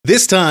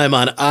This time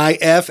on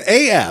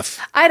IFAF.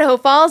 Idaho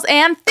Falls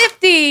and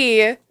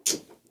 50.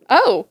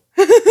 Oh.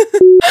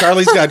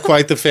 Karley's got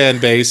quite the fan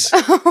base.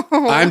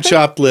 I'm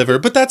chopped liver,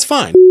 but that's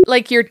fine.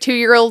 Like your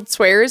 2-year-old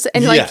swears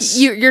and Yes.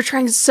 you're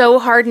trying so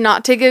hard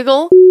not to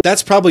giggle.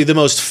 That's probably the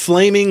most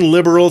flaming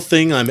liberal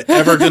thing I'm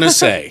ever going to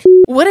say.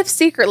 What if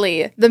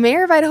secretly the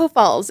mayor of Idaho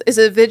Falls is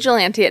a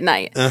vigilante at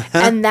night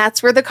and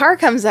that's where the car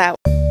comes out?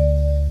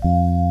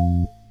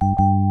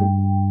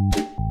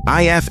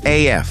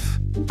 IFAF,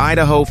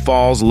 Idaho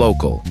Falls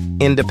Local,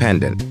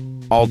 Independent,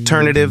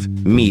 Alternative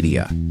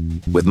Media,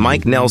 with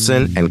Mike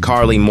Nelson and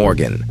Karley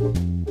Morgan.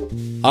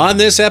 On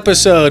this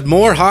episode,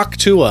 more Hawk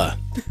Tua.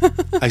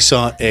 I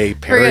saw a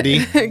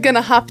parody. We're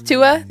gonna hop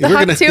Tua? Yeah.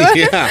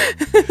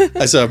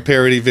 I saw a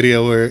parody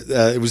video where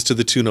it was to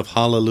the tune of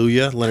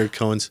Hallelujah, Leonard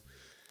Cohen's.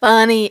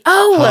 Funny.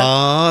 Oh!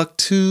 Hawk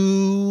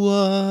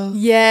Tua.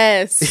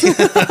 Yes.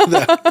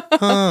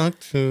 Hawk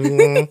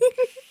Tua.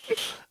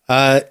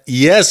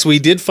 Yes, we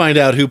did find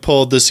out who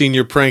pulled the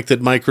senior prank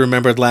that Mike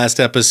remembered last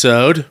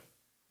episode.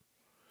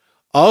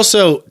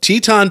 Also,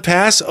 Teton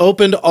Pass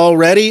opened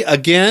already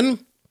again.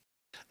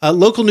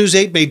 Local News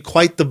 8 made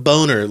quite the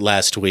boner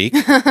last week.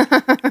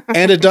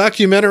 And a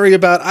documentary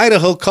about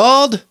Idaho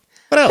called,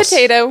 what else?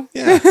 Potato.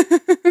 Yeah.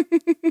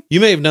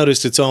 You may have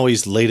noticed it's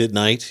always late at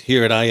night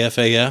here at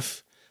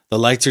IFAF. The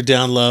lights are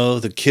down low,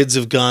 the kids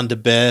have gone to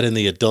bed, and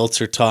the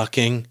adults are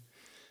talking.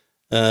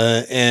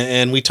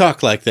 And we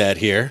talk like that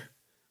here.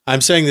 I'm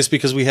saying this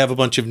because we have a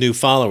bunch of new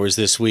followers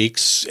this week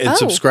and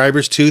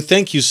subscribers too.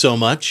 Thank you so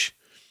much.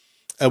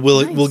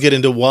 We'll get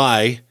into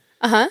why,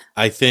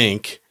 I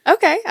think.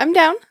 Okay, I'm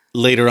down.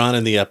 Later on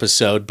in the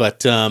episode.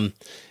 But, and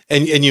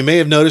you may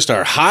have noticed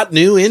our hot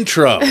new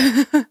intro.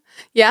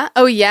 Yeah?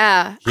 Oh,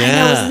 yeah. I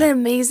know, isn't it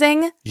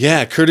amazing?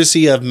 Yeah,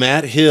 courtesy of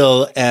Matt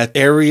Hill at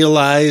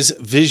Aerialize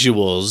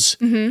Visuals.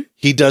 Mm-hmm.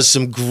 He does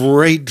some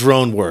great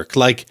drone work.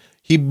 Like,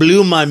 he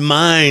blew my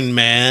mind,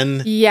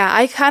 man. Yeah,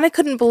 I kind of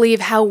couldn't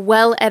believe how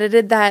well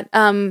edited that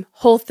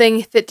whole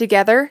thing fit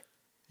together.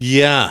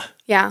 Yeah.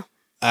 Yeah.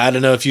 I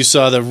don't know if you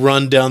saw the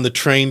run down the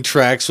train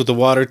tracks with the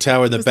water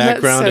tower in the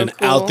background and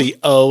out the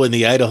O in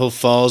the Idaho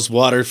Falls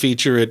water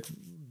feature at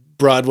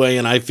Broadway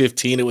and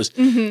I-15. It was,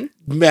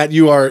 Matt,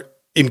 you are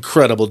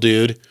incredible,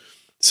 dude.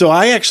 So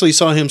I actually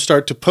saw him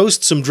start to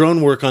post some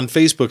drone work on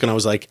Facebook, and I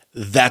was like,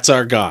 that's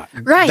our guy.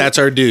 Right. That's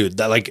our dude.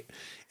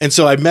 And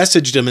so I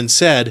messaged him and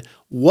said,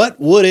 what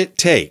would it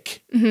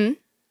take? Mm-hmm.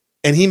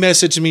 And he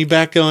messaged me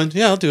back going,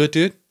 yeah, I'll do it,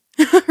 dude.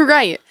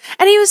 Right.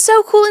 And he was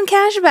so cool and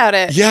cash about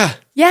it. Yeah.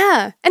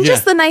 Yeah. And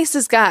just the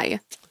nicest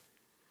guy.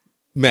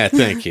 Matt,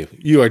 thank you.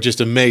 You are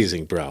just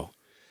amazing, bro.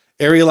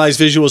 Aerialize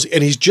Visuals,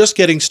 and he's just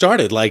getting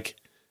started. Like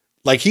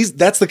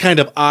that's the kind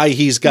of eye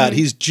he's got. Mm-hmm.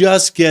 He's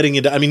just getting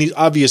into, I mean, he's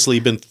obviously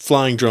been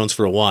flying drones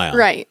for a while.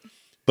 Right.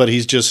 But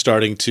he's just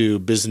starting to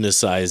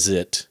businessize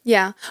it.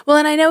 Yeah. Well,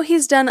 and I know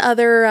he's done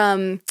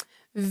other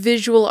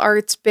visual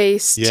arts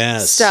based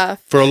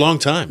stuff for a long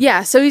time.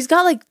 Yeah. So he's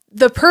got like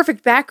the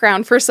perfect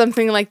background for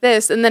something like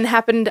this, and then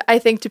happened, I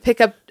think, to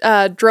pick up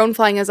drone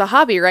flying as a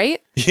hobby,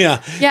 right?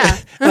 Yeah. Yeah.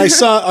 And I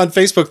saw on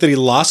Facebook that he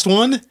lost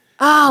one.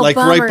 Oh, like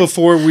bummer. right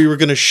before we were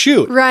going to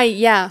shoot. Right.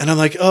 Yeah. And I'm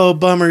like, oh,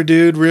 bummer,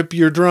 dude, rip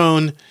your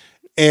drone.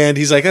 And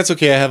he's like, that's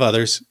okay. I have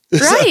others.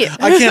 Right. So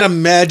I can't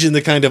imagine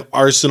the kind of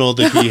arsenal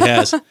that he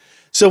has.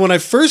 So when I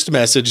first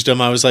messaged him,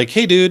 I was like,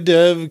 hey, dude,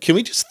 can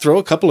we just throw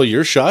a couple of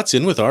your shots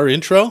in with our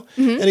intro?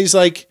 Mm-hmm. And he's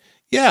like,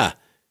 yeah.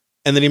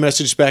 And then he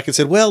messaged back and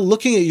said, well,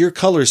 looking at your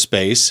color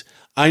space,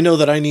 I know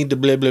that I need to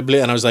blah, blah, blah.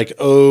 And I was like,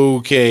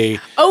 okay.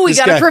 Oh, we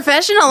got a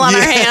professional on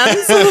our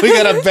hands. We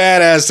got a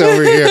badass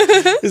over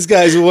here. This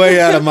guy's way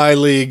out of my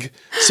league.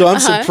 So I'm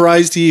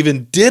surprised he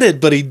even did it,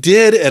 but he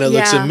did, and it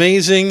looks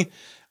amazing.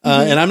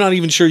 And I'm not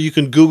even sure you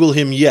can Google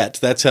him yet.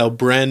 That's how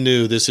brand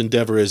new this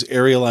endeavor is,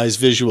 Aerialize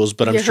Visuals.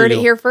 But I'm sure you heard it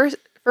here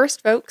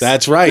first, folks.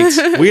 That's right.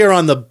 We are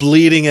on the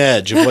bleeding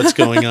edge of what's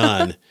going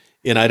on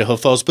in Idaho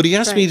Falls. But he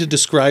asked me to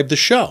describe the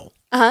show.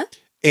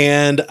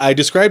 And I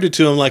described it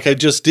to him like I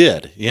just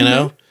did, you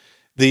know?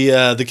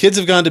 The kids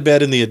have gone to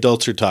bed and the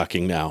adults are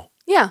talking now.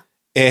 Yeah.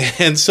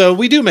 And so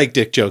we do make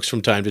dick jokes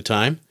from time to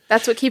time.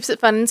 That's what keeps it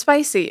fun and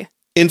spicy.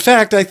 In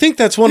fact, I think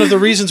that's one of the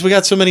reasons we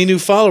got so many new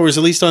followers,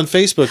 at least on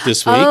Facebook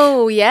this week.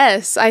 Oh,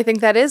 yes. I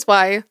think that is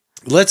why.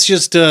 Let's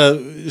just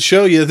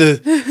show you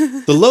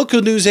the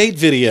Local News 8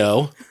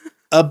 video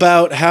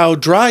about how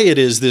dry it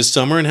is this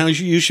summer and how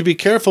you should be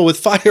careful with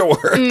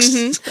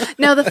fireworks.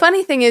 Now, the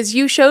funny thing is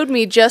you showed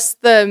me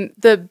just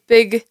the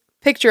big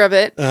picture of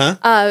it.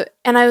 And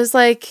I was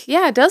like,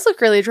 yeah, it does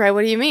look really dry.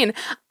 What do you mean?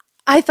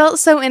 I felt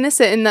so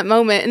innocent in that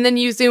moment. And then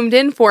you zoomed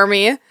in for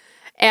me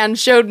and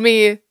showed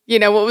me, you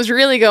know, what was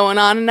really going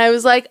on. And I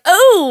was like,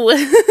 oh,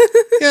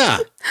 yeah.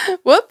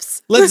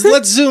 Whoops.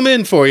 Let's zoom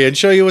in for you and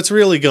show you what's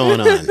really going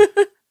on.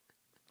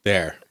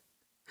 There.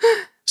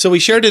 So we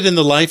shared it in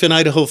the Life in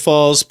Idaho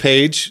Falls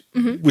page,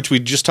 which we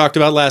just talked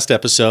about last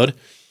episode.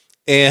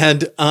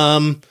 And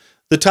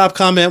the top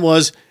comment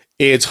was,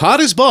 it's hot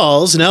as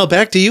balls. Now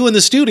back to you in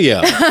the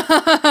studio.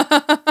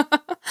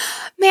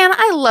 Man,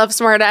 I love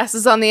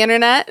smartasses on the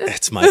internet.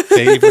 It's my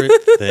favorite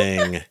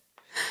thing.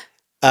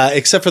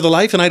 except for the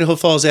Life in Idaho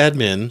Falls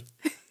admin.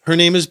 Her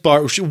name is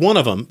one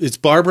of them. It's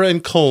Barbara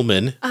and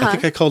Coleman. I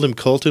think I called him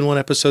Colton one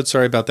episode.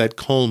 Sorry about that,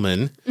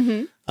 Coleman.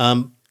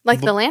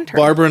 Like the lantern.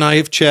 Barbara and I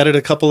have chatted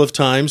a couple of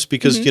times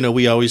because,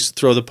 we always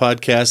throw the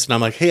podcast and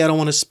I'm like, hey, I don't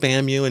want to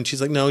spam you. And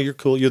she's like, no, you're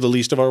cool. You're the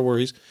least of our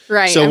worries.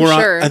 Right. So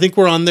sure. I think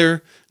we're on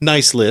their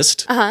nice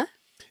list.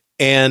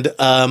 And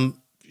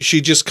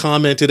she just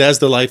commented as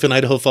the Life in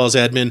Idaho Falls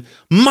admin,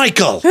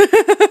 Michael.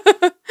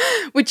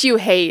 Which you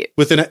hate.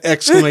 With an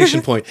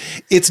exclamation point.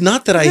 It's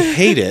not that I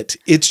hate it.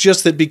 It's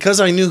just that because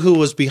I knew who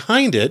was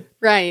behind it.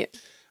 Right.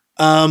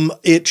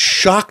 It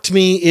shocked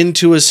me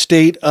into a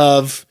state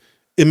of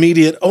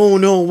immediate, oh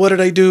no, what did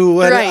I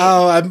do?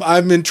 Oh,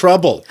 I'm in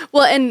trouble.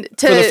 Well, and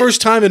for the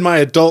first time in my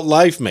adult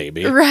life,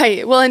 maybe.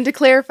 Right. Well, and to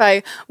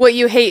clarify, what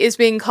you hate is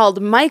being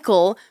called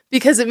Michael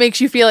because it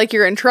makes you feel like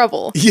you're in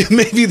trouble. Yeah,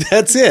 maybe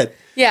that's it.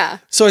 Yeah.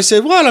 So I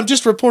said, well, I'm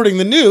just reporting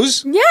the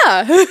news.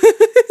 Yeah.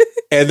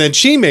 And then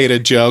she made a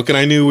joke and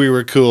I knew we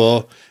were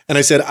cool. And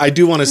I said, I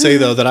do want to say,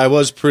 though, that I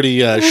was pretty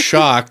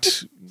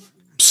shocked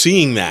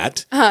seeing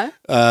that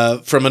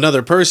from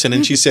another person.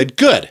 And she said,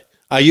 good.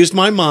 I used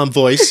my mom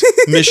voice.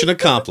 Mission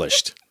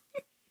accomplished.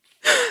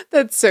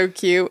 That's so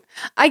cute.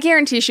 I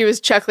guarantee she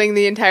was chuckling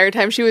the entire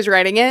time she was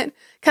writing it.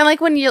 Kind of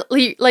like when your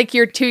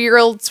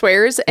 2-year-old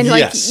swears and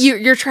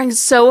you're trying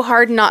so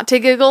hard not to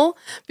giggle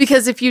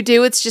because if you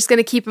do, it's just going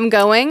to keep them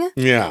going.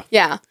 Yeah.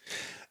 Yeah.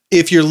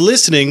 If you're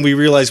listening, we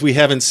realize we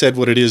haven't said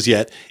what it is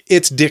yet.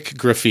 It's Dick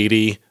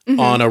Graffiti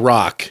on a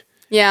rock.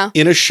 Yeah.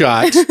 In a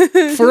shot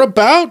for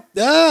about,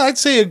 I'd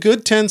say a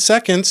good 10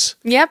 seconds.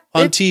 Yep.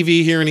 On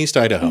TV here in East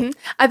Idaho.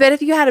 I bet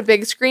if you had a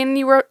big screen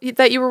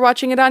that you were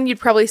watching it on, you'd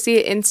probably see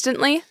it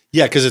instantly.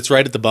 Yeah, because it's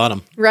right at the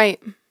bottom.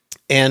 Right.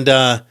 And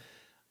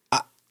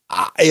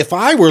if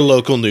I were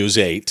Local News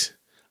 8,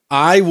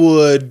 I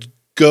would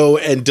go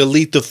and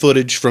delete the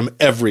footage from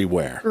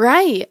everywhere.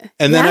 Right.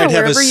 And then I'd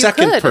have a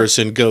second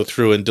person go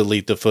through and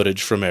delete the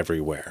footage from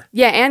everywhere.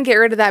 Yeah, and get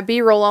rid of that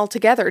B-roll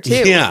altogether,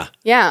 too. Yeah.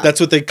 Yeah. That's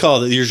what they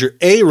call it. Here's your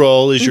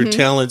A-roll is your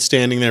talent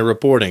standing there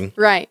reporting.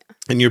 Right.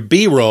 And your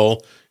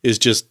B-roll is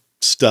just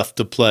stuff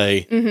to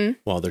play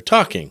while they're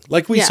talking,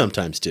 like we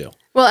sometimes do.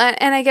 Well,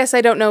 and I guess I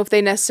don't know if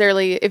they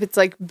necessarily, if it's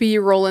like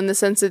B-roll in the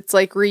sense it's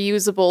like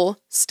reusable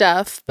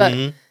stuff,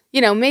 but,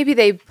 maybe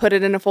they put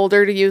it in a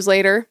folder to use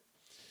later.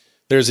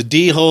 There's a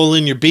D-hole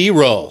in your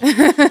B-roll.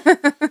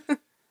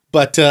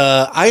 But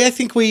I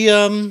think we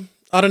ought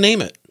to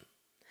name it.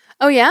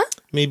 Oh, yeah?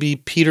 Maybe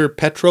Peter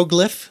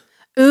Petroglyph?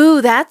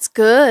 Ooh, that's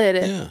good.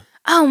 Yeah.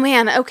 Oh,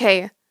 man,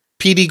 okay.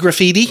 Petey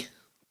Graffiti?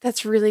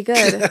 That's really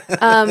good.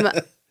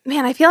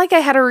 Man, I feel like I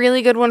had a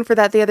really good one for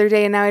that the other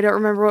day, and now I don't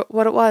remember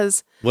what it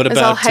was. What about...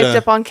 I was all hyped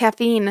up on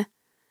caffeine.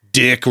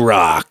 Dick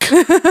Rock.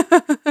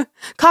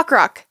 Cock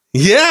Rock.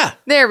 Yeah.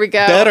 There we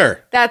go.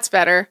 Better. That's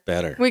better.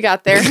 Better. We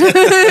got there.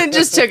 It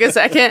just took a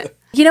second.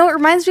 You know, it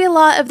reminds me a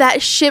lot of that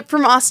ship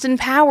from Austin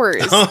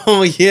Powers.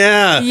 Oh,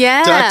 yeah.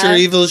 Yeah. Dr.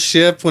 Evil's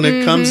ship, when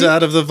it comes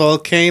out of the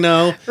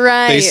volcano.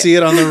 Right. They see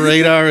it on the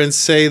radar and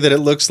say that it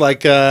looks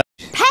like a...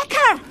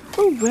 Pecker!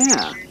 Oh,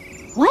 where?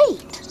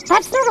 Wait,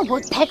 that's not a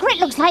woodpecker. It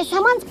looks like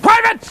someone's...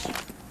 Privates!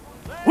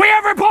 We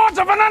have reports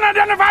of an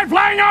unidentified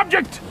flying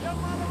object.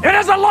 It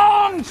is a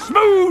long,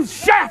 smooth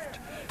shaft,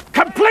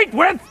 complete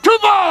with two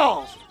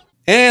balls.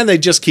 And they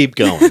just keep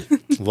going.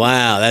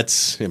 Wow,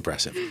 that's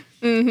impressive.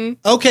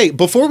 Okay,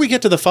 before we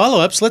get to the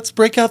follow-ups, let's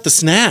break out the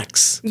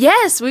snacks.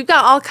 Yes, we've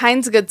got all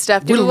kinds of good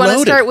stuff. Do We're we want to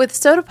loaded. start with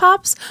soda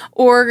pops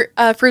or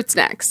fruit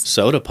snacks?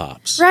 Soda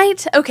pops.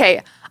 Right?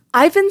 Okay.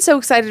 I've been so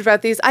excited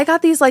about these. I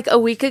got these like a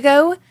week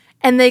ago,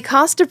 and they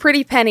cost a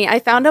pretty penny. I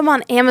found them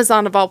on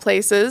Amazon of all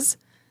places.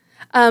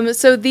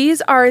 So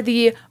these are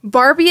the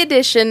Barbie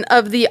edition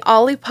of the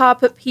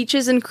Olipop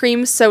Peaches and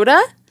Cream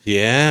Soda.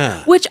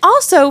 Yeah. Which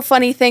also,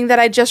 funny thing that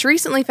I just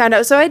recently found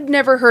out. So I'd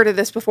never heard of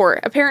this before.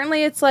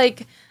 Apparently it's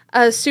like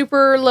a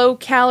super low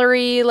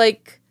calorie,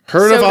 like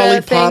Heard of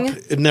soda Olipop? thing.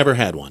 I've never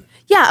had one.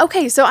 Yeah,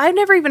 okay, so I've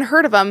never even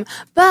heard of them.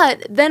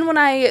 But then when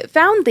I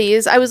found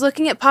these, I was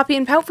looking at Poppy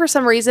and Pout for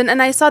some reason,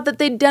 and I saw that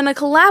they'd done a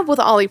collab with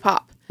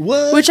Olipop.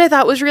 What? Which I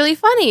thought was really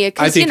funny.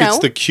 I think it's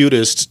the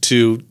cutest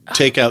to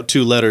take out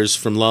two letters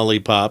from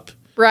Lollipop.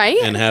 Right?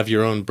 And have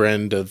your own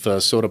brand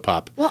of soda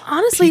pop. Well,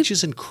 honestly,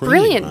 Peaches and cream,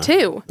 brilliant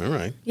too. All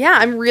right. Yeah,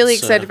 I'm really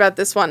excited about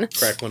this one.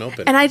 Crack one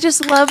open. And I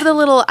just love the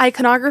little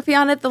iconography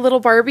on it, the little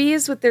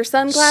Barbies with their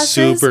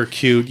sunglasses. Super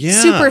cute. Yeah.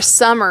 Super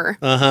summer.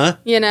 Uh-huh.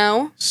 You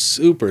know?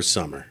 Super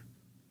summer.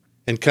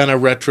 And kind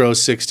of retro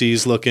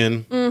 60s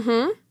looking.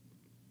 Mm-hmm.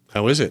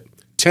 How is it?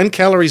 10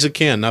 calories a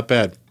can. Not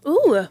bad.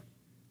 Ooh.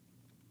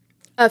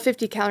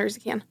 50 calories a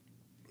can.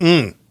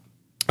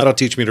 That'll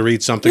teach me to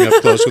read something up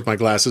close with my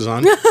glasses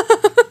on.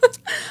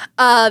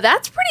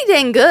 That's pretty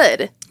dang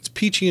good. It's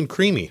peachy and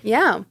creamy.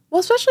 Yeah. Well,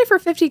 especially for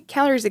 50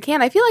 calories a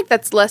can. I feel like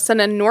that's less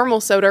than a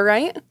normal soda,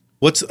 right?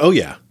 Oh,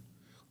 yeah.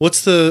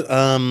 What's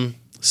the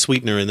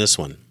sweetener in this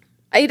one?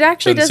 It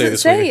actually doesn't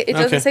say. It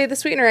doesn't Okay. say the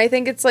sweetener. I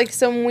think it's like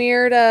some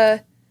weird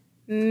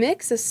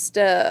mix of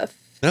stuff.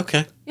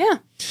 Okay. Yeah.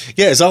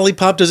 Yeah, is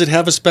Olipop, does it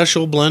have a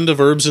special blend of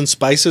herbs and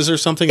spices or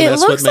something? It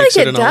That's looks what makes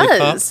like it it an Olipop?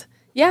 does.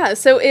 Yeah,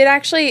 so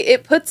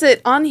it puts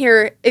it on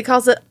here. It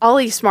calls it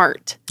Ollie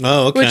Smart.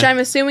 Oh, okay. Which I'm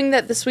assuming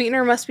that the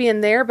sweetener must be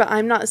in there, but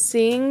I'm not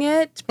seeing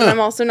it. But I'm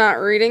also not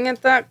reading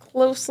it that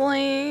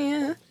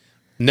closely.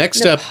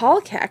 Next up,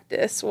 Nepal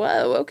cactus.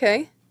 Whoa,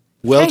 okay.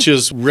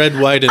 Welch's red,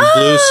 white, and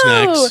blue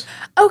snacks.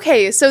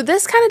 Okay, so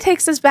this kind of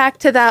takes us back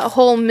to that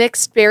whole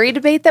mixed berry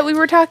debate that we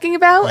were talking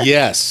about.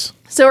 Yes.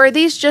 So are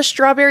these just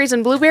strawberries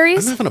and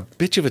blueberries? I'm having a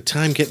bitch of a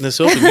time getting this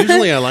open.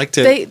 Usually I like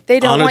to they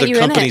don't honor want the you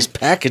in company's it.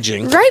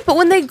 packaging. Right, but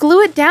when they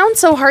glue it down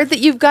so hard that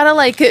you've got to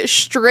like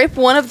strip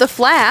one of the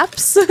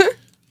flaps.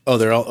 Oh,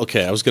 they're all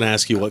okay. I was going to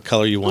ask you what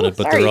color you wanted,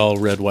 but they're all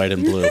red, white,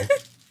 and blue.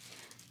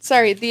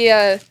 Sorry,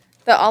 the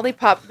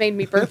Olipop made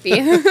me burpy.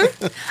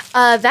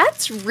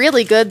 That's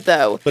really good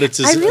though. But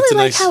it's I really it's a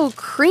like nice how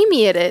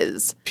creamy it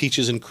is.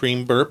 peaches and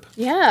cream burp.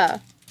 Yeah.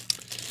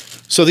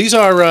 So these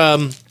are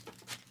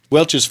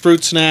Welch's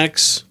fruit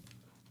snacks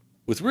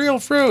with real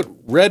fruit,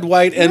 red,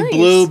 white, and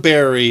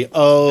blueberry.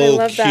 Oh, I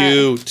love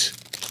cute.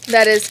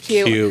 That is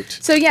cute.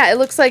 So yeah, it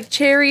looks like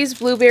cherries,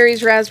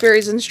 blueberries,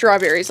 raspberries, and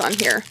strawberries on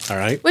here. All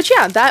right. Which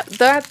yeah,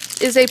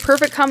 that is a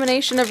perfect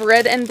combination of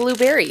red and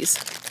blueberries.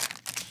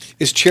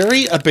 Is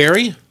cherry a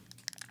berry?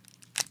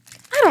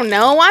 I don't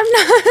know. I'm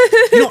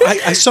not. You know,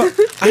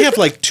 I have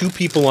like 2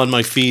 people on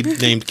my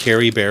feed named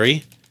Carrie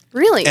Berry.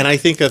 Really? And I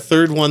think a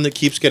third one that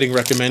keeps getting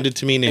recommended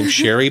to me named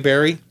Sherry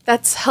Berry.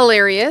 That's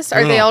hilarious.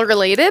 Are they all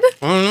related?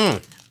 I don't know.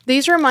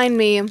 These remind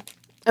me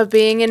of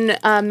being in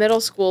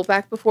middle school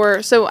back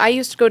before. So I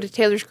used to go to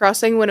Taylor's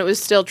Crossing when it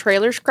was still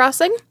Trailers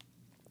Crossing.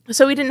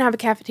 So we didn't have a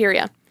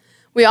cafeteria.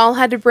 We all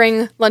had to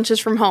bring lunches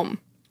from home.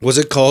 Was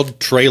it called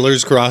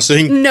Trailers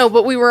Crossing? No,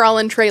 but we were all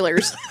in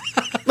trailers.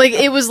 Like,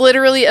 it was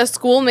literally a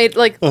school made,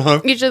 like,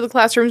 each of the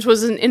classrooms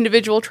was an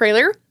individual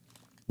trailer.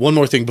 One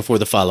more thing before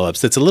the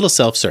follow-ups. That's a little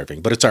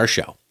self-serving, but it's our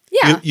show.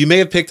 Yeah. You may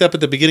have picked up at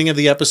the beginning of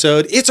the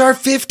episode, it's our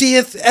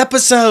 50th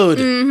episode.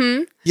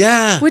 Mm-hmm.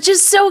 Yeah. Which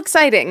is so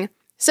exciting.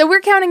 So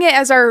we're counting it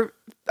as our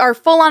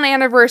full-on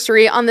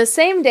anniversary on the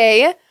same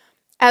day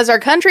as our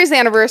country's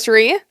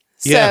anniversary.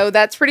 So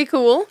that's pretty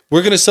cool.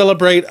 We're going to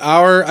celebrate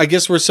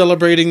we're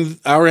celebrating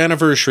our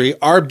anniversary,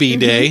 our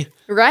B-Day.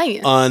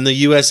 Right. On the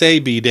USA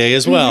B-Day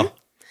as well.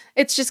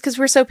 It's just because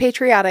we're so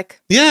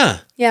patriotic. Yeah.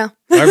 Yeah.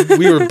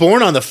 We were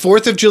born on the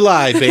 4th of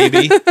July,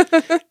 baby.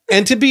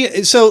 And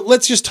so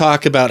let's just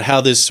talk about how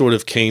this sort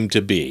of came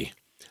to be.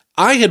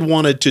 I had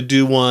wanted to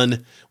do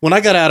one when I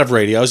got out of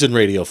radio. I was in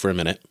radio for a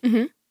minute.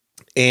 Mm-hmm.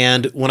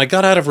 And when I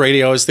got out of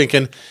radio, I was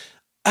thinking,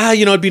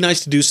 it'd be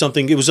nice to do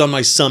something. It was on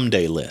my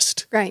someday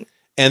list. Right.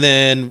 And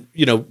then,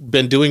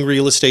 been doing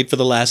real estate for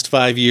the last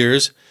 5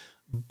 years.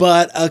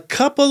 But a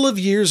couple of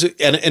years,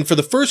 and for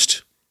the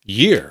first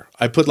year,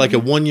 I put like a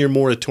 1-year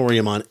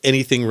moratorium on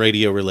anything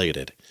radio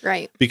related.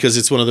 Right. Because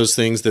it's one of those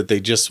things that they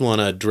just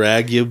want to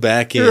drag you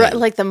back in. Right,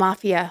 like the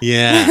mafia.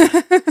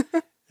 Yeah.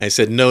 I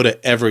said no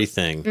to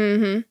everything.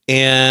 Mm-hmm.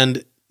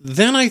 And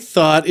then I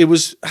thought it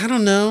was,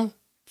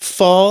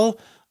 fall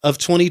of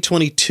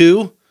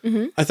 2022.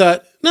 Mm-hmm. I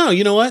thought, no,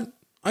 you know what?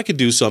 I could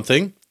do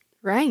something.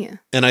 Right.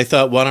 And I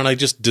thought, why don't I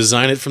just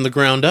design it from the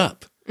ground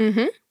up?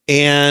 Mm-hmm.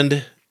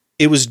 And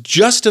it was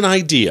just an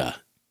idea.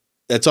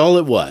 That's all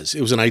it was.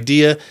 It was an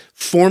idea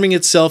forming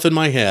itself in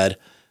my head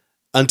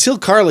until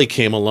Karley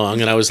came along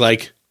and I was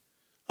like,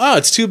 oh,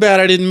 it's too bad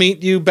I didn't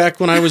meet you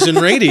back when I was in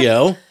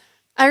radio.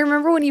 I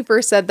remember when you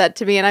first said that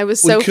to me and I was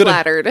so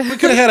flattered. We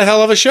could have had a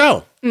hell of a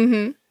show.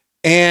 Mm-hmm.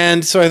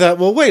 And so I thought,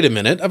 well, wait a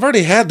minute. I've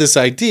already had this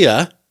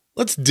idea.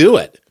 Let's do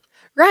it.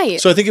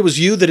 Right. So I think it was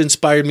you that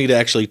inspired me to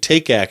actually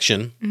take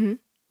action. Mm-hmm.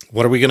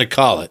 What are we going to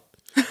call it?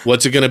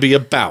 What's it going to be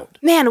about?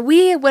 Man,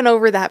 we went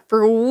over that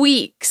for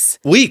weeks.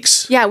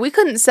 Weeks? Yeah, we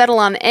couldn't settle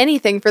on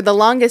anything for the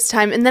longest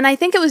time. And then I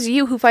think it was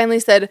you who finally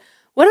said,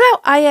 what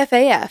about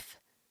IFAF?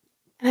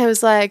 And I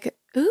was like,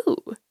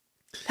 ooh,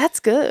 that's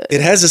good.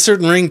 It has a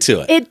certain ring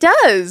to it. It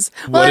does.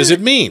 What does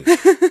it mean?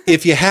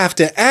 If you have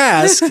to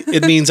ask,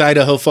 it means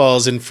Idaho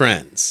Falls and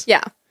Friends.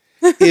 Yeah.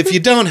 If you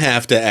don't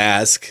have to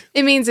ask,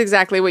 it means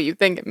exactly what you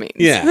think it means.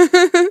 Yeah.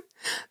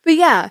 But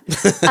yeah,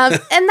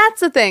 and that's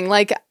the thing.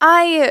 Like,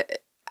 I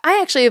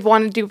actually have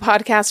wanted to do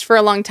podcasts for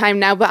a long time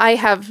now, but I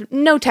have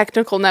no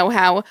technical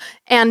know-how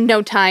and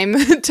no time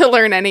to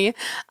learn any.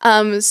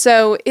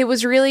 So it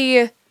was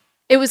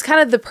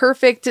kind of the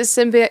perfect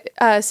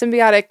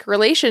symbiotic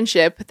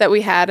relationship that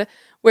we had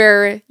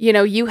where,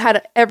 you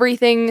had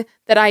everything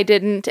that I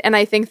didn't, and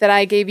I think that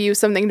I gave you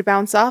something to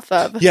bounce off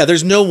of. Yeah,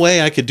 there's no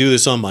way I could do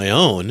this on my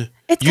own.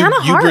 It's kind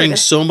of hard. You bring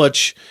so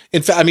much.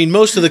 In fact,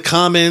 most of the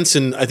comments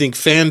and I think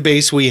fan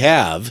base we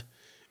have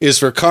is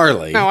for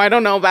Karley. No, I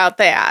don't know about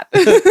that.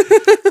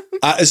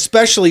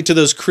 Especially to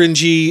those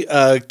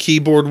cringy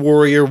keyboard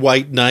warrior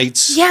white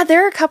knights. Yeah,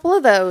 there are a couple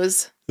of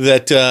those.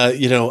 That,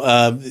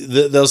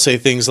 they'll say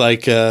things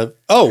like,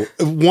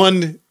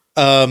 one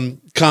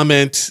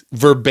comment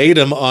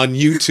verbatim on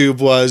YouTube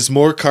was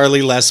more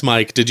Karley, less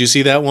Mike. Did you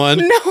see that one?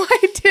 No,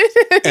 I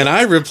didn't. And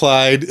I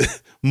replied,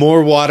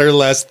 More water,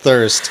 less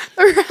thirst.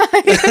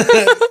 Right.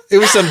 It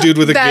was some dude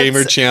with a That's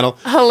gamer channel.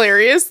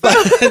 Hilarious. But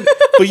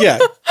yeah,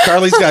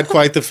 Karley's got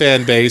quite the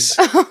fan base.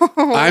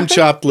 I'm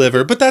chopped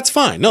liver, but that's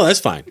fine. No, that's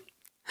fine.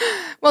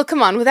 Well,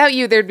 come on. Without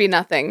you, there'd be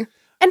nothing.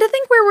 And to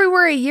think where we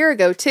were a year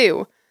ago,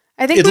 too.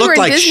 I think It we were looked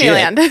in like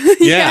Disneyland.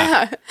 shit.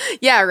 Yeah.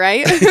 Yeah,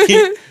 right?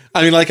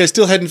 I mean, like I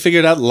still hadn't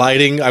figured out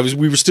lighting.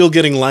 We were still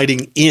getting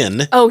lighting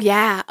in. Oh,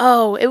 yeah.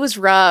 Oh, it was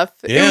rough.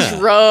 Yeah. It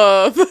was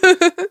rough.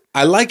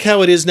 I like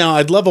how it is now.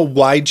 I'd love a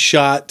wide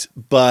shot,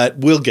 but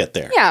we'll get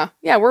there. Yeah.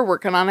 Yeah, we're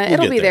working on it. We'll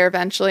It'll get be there. there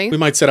eventually. We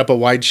might set up a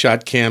wide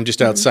shot cam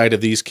just outside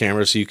of these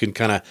cameras so you can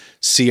kind of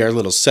see our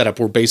little setup.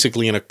 We're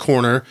basically in a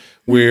corner.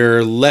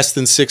 We're less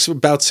than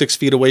about 6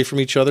 feet away from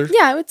each other.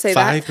 Yeah, I would say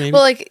Five, that. maybe?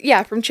 Well, like,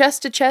 yeah, from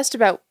chest to chest,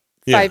 about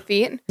 5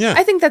 feet. Yeah.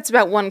 I think that's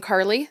about one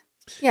Karley.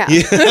 Yeah.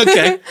 Yeah,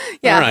 okay.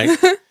 Yeah. All right.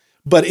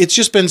 But it's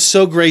just been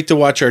so great to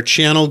watch our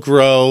channel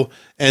grow.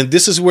 And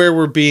this is where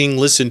we're being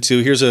listened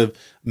to. Here's a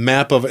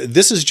map of,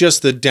 this is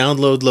just the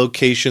download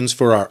locations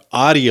for our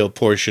audio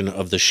portion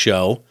of the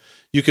show.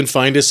 You can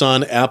find us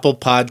on Apple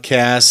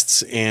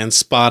Podcasts and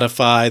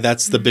Spotify.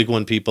 That's the big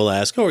one people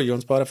ask. Oh, are you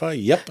on Spotify?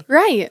 Yep.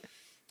 Right.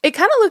 It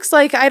kind of looks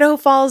like Idaho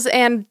Falls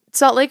and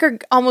Salt Lake are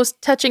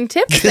almost touching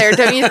tips there,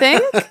 don't you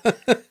think?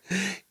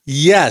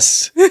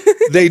 Yes,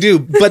 they do.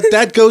 But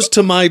that goes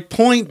to my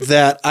point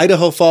that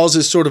Idaho Falls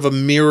is sort of a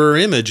mirror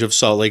image of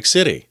Salt Lake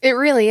City. It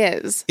really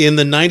is. In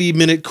the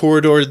 90-minute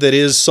corridor that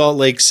is Salt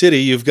Lake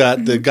City, you've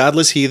got the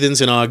Godless Heathens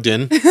in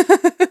Ogden,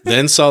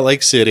 then Salt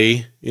Lake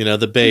City,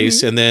 the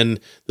base, and then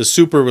the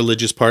super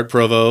religious part,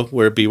 Provo,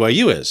 where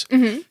BYU is.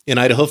 In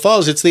Idaho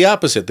Falls, it's the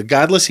opposite. The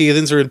Godless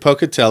Heathens are in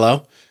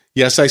Pocatello.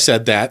 Yes, I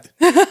said that.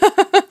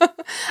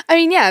 I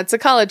mean, yeah, it's a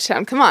college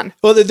town. Come on.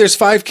 Well, there's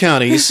 5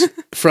 counties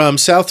from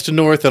south to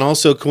north and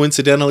also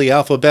coincidentally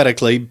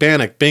alphabetically,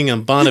 Bannock,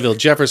 Bingham, Bonneville,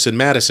 Jefferson,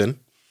 Madison.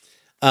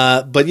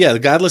 But yeah, the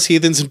Godless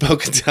Heathens in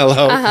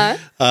Pocatello,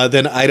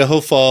 then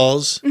Idaho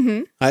Falls.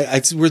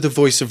 We're the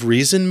voice of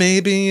reason,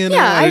 maybe.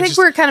 I think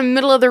we're kind of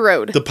middle of the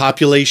road. The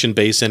population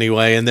base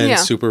anyway, and then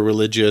super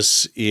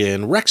religious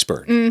in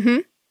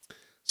Rexburg.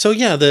 So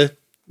yeah,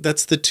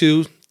 that's the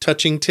 2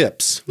 touching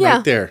tips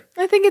right there.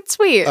 I think it's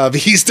sweet.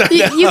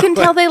 You can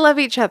tell they love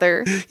each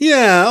other.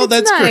 Yeah, oh,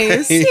 that's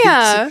nice. great.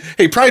 Yeah.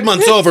 Hey, Pride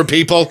Month's over,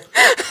 people.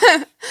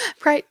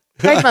 Pride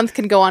Month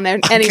can go on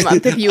any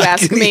month if you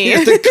ask me.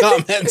 Hear the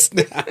comments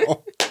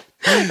now.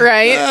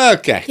 Right?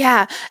 Okay.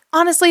 Yeah.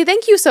 Honestly,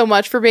 thank you so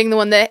much for being the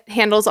one that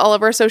handles all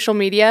of our social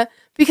media.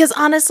 Because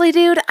honestly,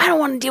 dude, I don't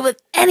want to deal with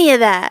any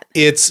of that.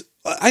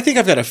 I think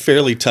I've got a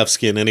fairly tough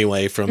skin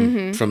anyway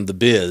from the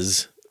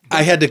biz.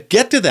 I had to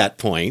get to that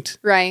point.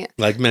 Right.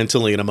 Like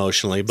mentally and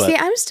emotionally. But see,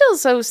 I'm still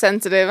so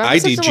sensitive. I'm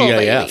such a little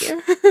lady.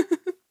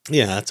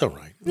 Yeah, that's all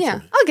right.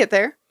 I'll get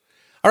there.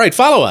 All right,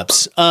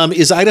 follow-ups.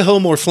 Is Idaho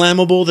more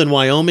flammable than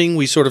Wyoming?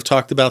 We sort of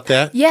talked about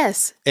that.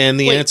 Yes. And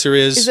the answer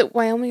is... Is it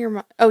Wyoming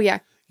or... Oh,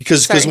 yeah.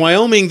 Because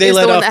Wyoming, they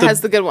let off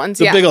has the good ones.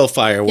 The big old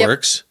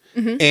fireworks.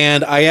 Yep.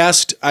 And I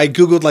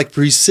Googled like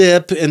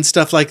precip and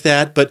stuff like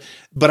that. But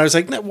I was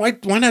like, no, why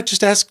not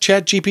just ask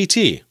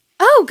ChatGPT?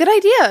 Oh, good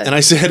idea. And I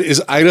said,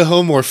 is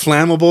Idaho more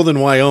flammable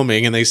than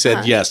Wyoming? And they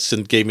said yes,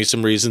 and gave me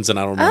some reasons, and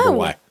I don't remember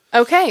why.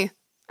 Okay.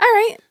 All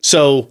right.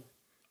 So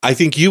I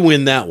think you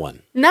win that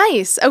one.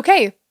 Nice.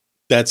 Okay.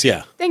 That's,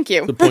 Thank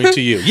you. The point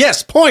to you.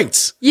 Yes,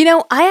 points.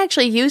 I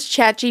actually used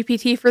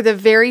ChatGPT for the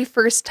very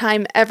first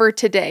time ever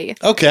today.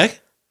 Okay.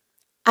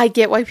 I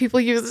get why people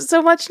use it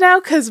so much now,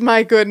 because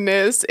my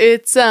goodness,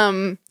 it's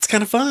kind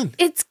of fun.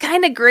 It's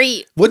kind of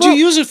great. What'd you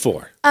use it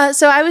for?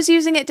 So I was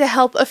using it to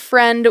help a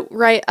friend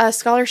write a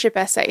scholarship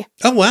essay.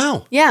 Oh,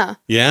 wow. Yeah.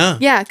 Yeah.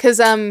 Yeah, because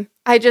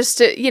I just,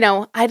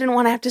 I didn't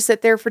want to have to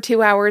sit there for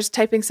 2 hours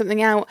typing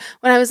something out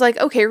when I was like,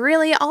 okay,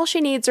 really? All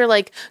she needs are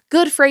like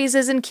good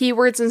phrases and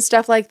keywords and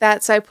stuff like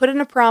that. So I put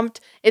in a prompt,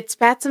 it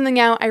spat something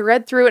out, I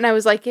read through it, and I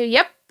was like,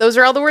 yep, those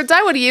are all the words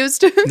I would have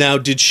used. Now,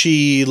 did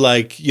she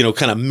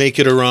kind of make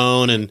it her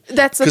own? And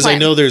that's the plan. Because I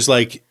know there's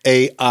like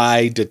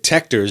AI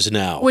detectors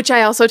now. Which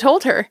I also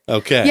told her.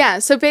 Okay. Yeah.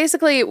 So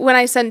basically when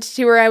I sent it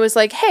to her, I was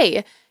like,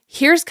 hey,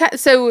 here's what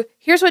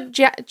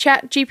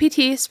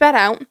ChatGPT spat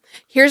out.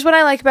 Here's what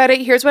I like about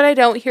it. Here's what I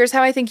don't. Here's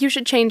how I think you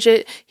should change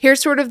it.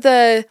 Here's sort of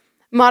the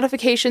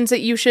modifications that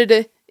you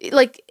should,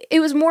 it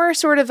was more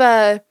sort of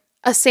a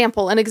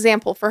sample, an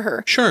example for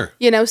her. Sure.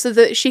 So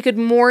that she could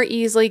more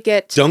easily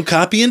get... Don't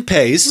copy and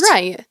paste.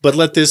 Right. But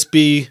let this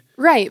be...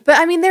 Right. But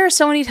I mean, there are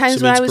so many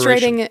times when I was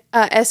writing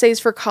essays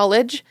for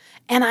college,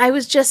 and I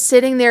was just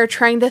sitting there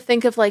trying to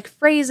think of like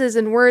phrases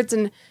and words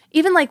and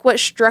even like what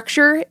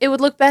structure it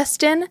would look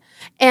best in.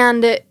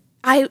 And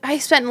I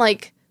spent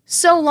like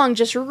so long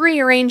just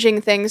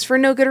rearranging things for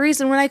no good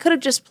reason when I could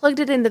have just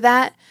plugged it into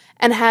that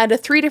and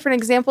had 3 different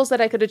examples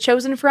that I could have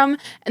chosen from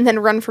and then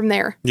run from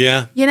there.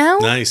 Yeah.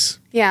 Nice.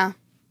 Yeah.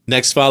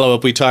 Next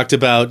follow-up, we talked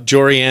about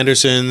Jory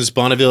Anderson's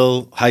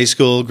Bonneville High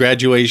School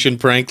graduation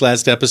prank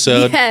last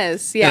episode.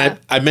 Yes, yeah.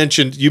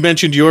 And you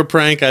mentioned your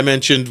prank. I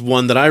mentioned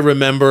one that I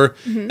remember,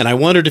 and I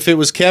wondered if it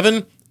was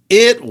Kevin.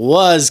 It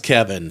was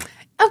Kevin.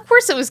 Of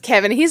course it was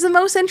Kevin. He's the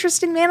most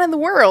interesting man in the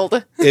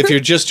world. If you're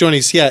just joining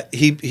us, yeah,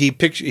 he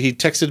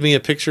texted me a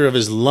picture of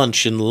his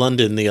lunch in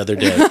London the other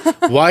day.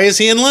 Why is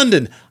he in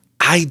London?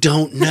 I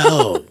don't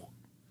know.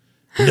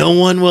 No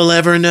one will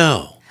ever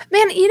know.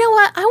 Man, you know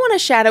what? I want to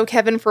shadow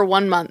Kevin for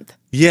 1 month.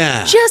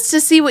 Yeah. Just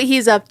to see what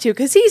he's up to,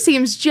 because he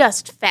seems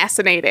just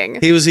fascinating.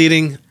 He was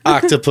eating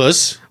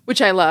octopus.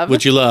 Which I love.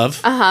 Which you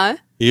love. Uh-huh.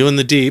 You in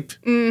the deep.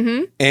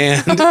 Mm-hmm.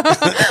 And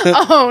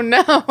oh,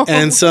 no.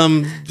 And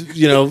some,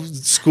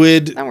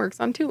 squid. That works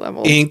on 2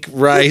 levels. Ink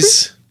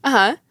rice.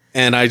 Uh-huh.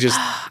 And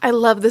I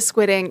love the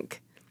squid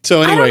ink.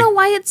 So anyway. I don't know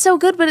why it's so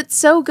good, but it's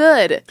so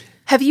good.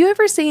 Have you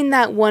ever seen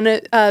that one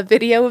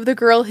video of the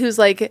girl who's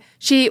like,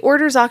 she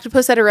orders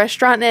octopus at a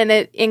restaurant and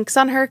it inks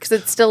on her because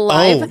it's still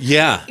alive? Oh,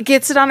 yeah.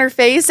 Gets it on her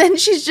face and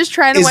she's just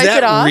trying to wipe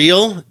it off. Is that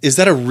real? Is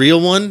that a real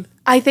one?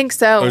 I think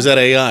so. Or is that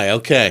AI?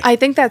 Okay. I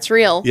think that's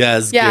real.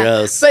 Yes, yeah.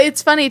 Gross. But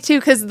it's funny, too,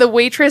 because the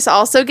waitress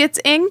also gets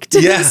inked.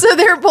 Yeah. So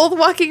they're both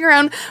walking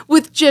around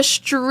with just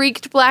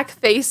streaked black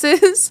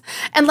faces.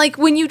 And, like,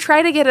 when you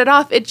try to get it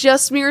off, it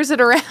just smears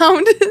it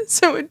around.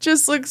 So it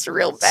just looks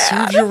real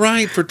bad. Serves you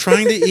right for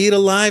trying to eat a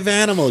live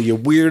animal, you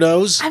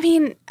weirdos. I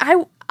mean,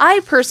 I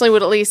personally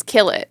would at least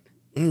kill it.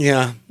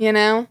 Yeah. You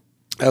know?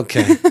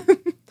 Okay.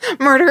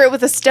 Murder it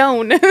with a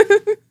stone.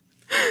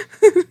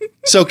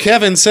 So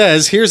Kevin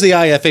says, here's the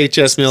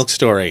IFHS milk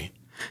story.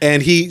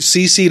 And he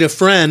CC'd a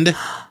friend,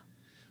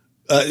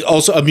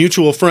 also a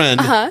mutual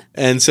friend,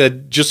 and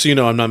said, just so you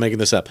know, I'm not making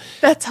this up.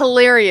 That's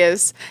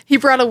hilarious. He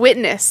brought a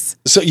witness.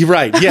 So you're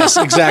right. Yes,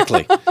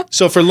 exactly.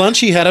 So for lunch,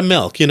 he had a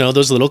milk,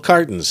 those little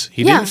cartons.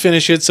 He didn't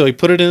finish it, so he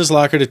put it in his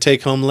locker to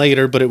take home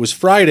later. But it was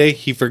Friday.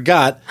 He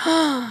forgot.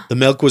 The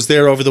milk was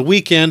there over the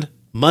weekend.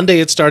 Monday,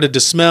 it started to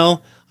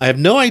smell. I have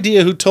no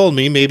idea who told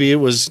me. Maybe it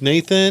was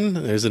Nathan.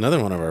 There's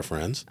another one of our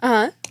friends.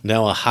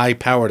 Now a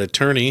high-powered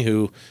attorney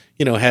who,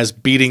 has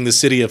beating the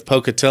city of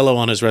Pocatello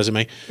on his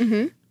resume.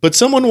 Mm-hmm. But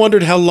someone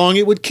wondered how long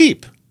it would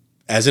keep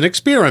as an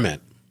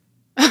experiment.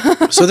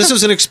 So this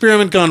was an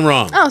experiment gone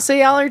wrong. Oh, so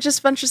y'all are just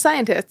a bunch of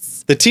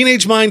scientists. The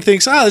teenage mind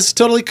thinks, this is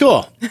totally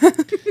cool.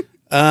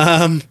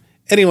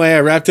 Anyway, I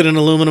wrapped it in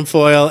aluminum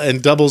foil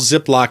and double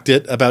zip-locked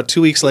it. About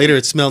 2 weeks later,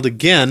 it smelled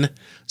again.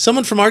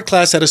 Someone from art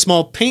class had a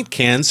small paint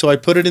can, so I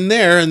put it in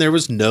there, and there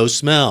was no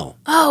smell.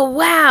 Oh,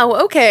 wow.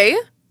 Okay.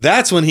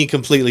 That's when he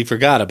completely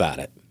forgot about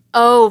it.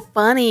 Oh,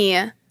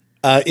 funny.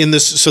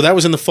 So that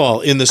was in the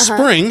fall. In the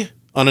spring,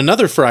 on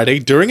another Friday,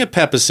 during a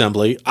pep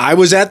assembly, I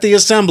was at the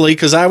assembly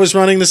because I was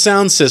running the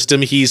sound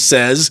system, he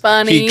says.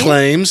 Funny. He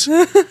claims.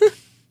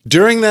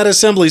 During that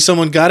assembly,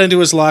 someone got into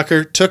his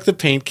locker, took the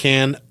paint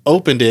can,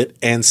 opened it,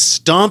 and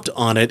stomped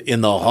on it in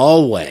the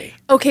hallway.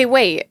 Okay,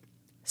 wait.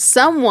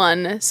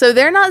 Someone. So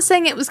they're not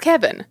saying it was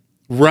Kevin.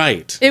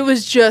 Right. It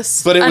was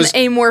just an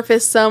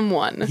amorphous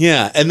someone.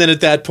 Yeah. And then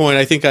at that point,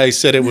 I think I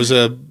said it was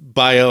a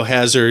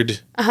biohazard.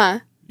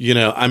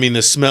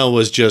 The smell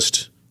was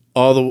just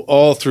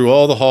all through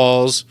all the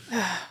halls.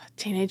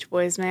 Teenage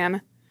boys,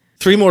 man.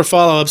 3 more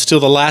follow-ups till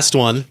the last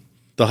one,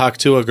 the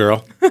Haktua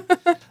girl.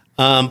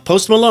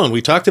 Post Malone,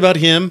 we talked about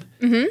him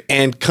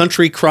and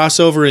country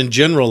crossover in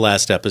general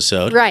last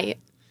episode. Right.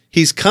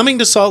 He's coming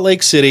to Salt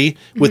Lake City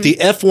with the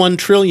F1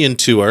 Trillion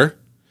tour.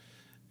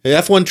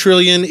 F1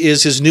 Trillion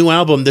is his new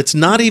album that's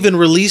not even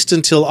released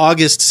until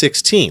August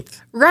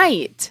 16th.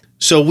 Right.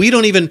 So we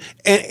don't even,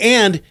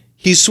 and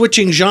he's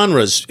switching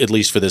genres, at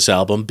least for this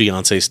album,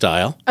 Beyonce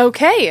style.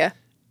 Okay.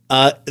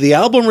 The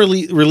album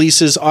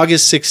releases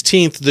August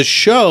 16th. The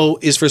show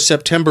is for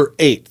September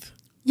 8th.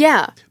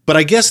 Yeah. But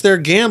I guess they're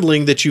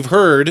gambling that you've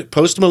heard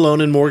Post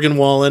Malone and Morgan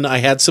Wallen, I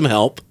Had Some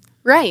Help.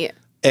 Right.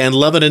 And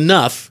Love It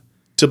Enough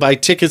to buy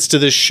tickets to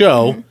this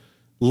show.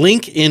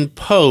 Link in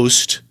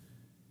post.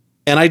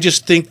 And I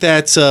just think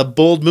that's a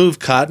bold move,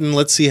 Cotton.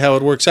 Let's see how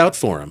it works out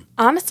for him.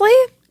 Honestly,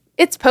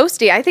 it's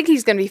Posty. I think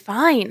he's going to be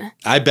fine.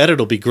 I bet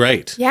it'll be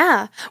great.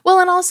 Yeah. Well,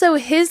 and also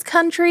his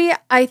country,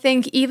 I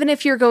think even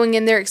if you're going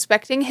in there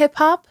expecting hip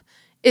hop,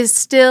 is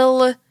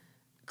still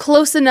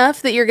close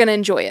enough that you're going to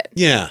enjoy it.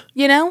 Yeah.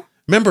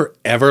 Remember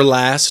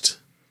Everlast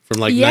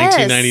from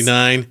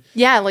 1999?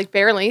 Yeah,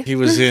 barely. He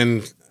was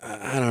in,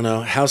 I don't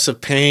know, House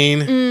of Pain.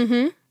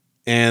 Mm-hmm.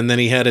 And then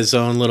he had his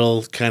own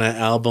little kind of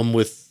album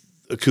with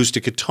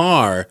acoustic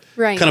guitar.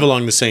 Right. Kind of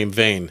along the same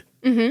vein.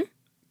 Mm-hmm.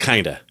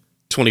 Kind of.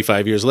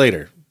 25 years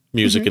later.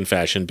 Music and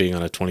fashion being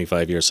on a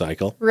 25-year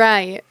cycle.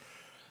 Right.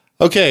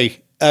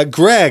 Okay.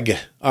 Greg,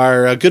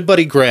 our good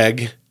buddy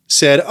Greg,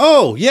 said,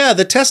 oh, yeah,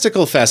 the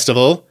Testicle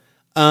Festival.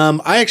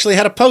 I actually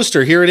had a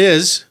poster. Here it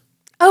is.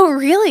 Oh,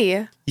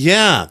 really?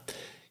 Yeah.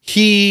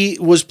 He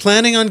was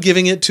planning on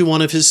giving it to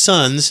one of his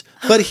sons,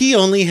 but he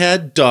only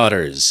had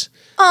daughters.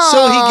 Aww.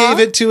 So he gave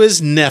it to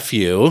his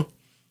nephew.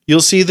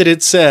 You'll see that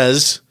it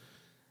says,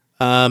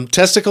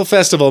 Testicle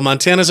Festival,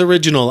 Montana's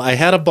original. I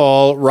had a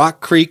ball,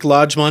 Rock Creek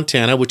Lodge,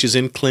 Montana, which is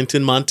in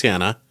Clinton,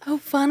 Montana. Oh,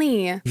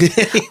 funny.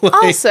 Anyway,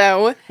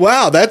 Also,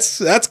 wow,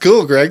 that's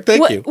cool, Greg.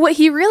 Thank you. What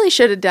he really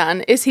should have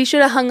done is he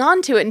should have hung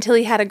on to it until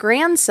he had a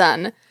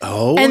grandson.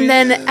 Oh, and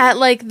then at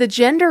like the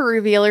gender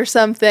reveal or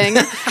something,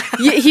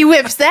 he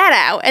whips that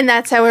out, and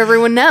that's how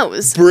everyone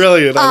knows.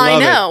 Brilliant. I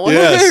love know. it.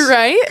 Yes.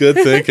 Right? Good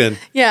thinking.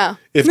 Yeah.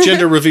 If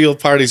gender reveal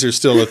parties are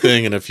still a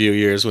thing in a few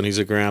years when he's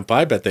a grandpa,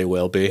 I bet they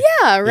will be.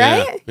 Yeah,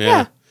 right?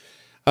 Yeah.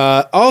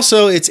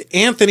 Also, it's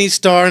Anthony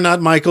Starr,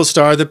 not Michael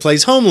Starr, that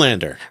plays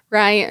Homelander.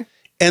 Right.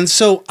 And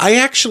so I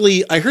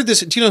heard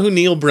this. Do you know who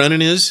Neil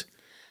Brennan is?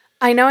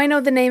 I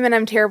know the name, and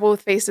I'm terrible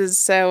with faces,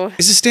 so.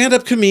 He's a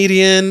stand-up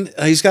comedian.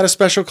 He's got a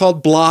special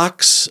called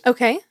Blocks.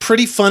 Okay.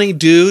 Pretty funny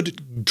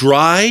dude,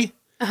 dry.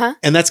 Uh-huh.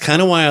 And that's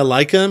kind of why I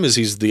like him, is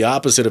he's the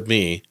opposite of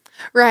me.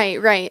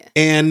 Right.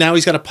 And now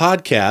he's got a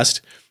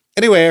podcast.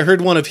 Anyway, I heard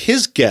one of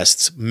his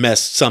guests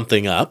messed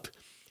something up.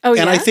 Oh,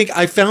 yeah? And I think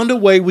I found a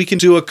way we can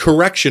do a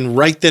correction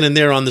right then and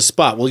there on the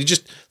spot. Well, you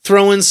just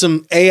throw in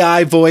some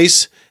AI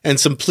voice and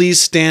some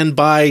please stand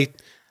by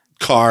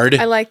card.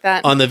 I like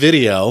that. On the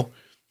video.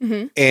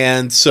 Mm-hmm.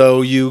 And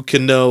so you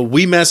can know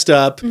we messed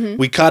up. Mm-hmm.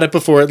 We caught it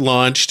before it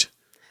launched.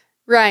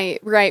 Right.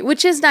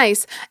 Which is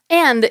nice.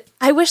 And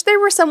I wish there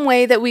were some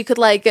way that we could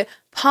like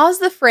pause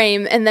the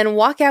frame and then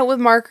walk out with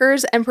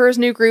markers, Emperor's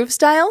New Groove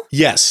style.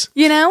 Yes.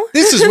 You know?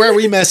 This is where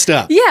we messed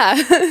up.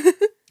 Yeah.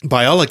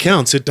 By all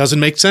accounts, it doesn't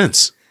make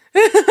sense.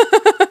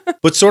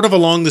 But sort of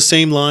along the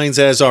same lines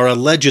as our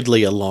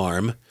allegedly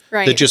alarm.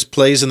 Right. That just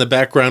plays in the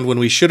background when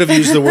we should have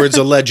used the words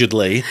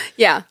allegedly.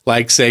 Yeah.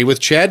 Like, say, with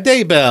Chad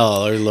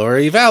Daybell or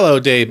Lori Vallow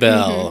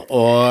Daybell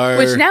or...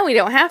 Which now we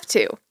don't have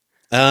to.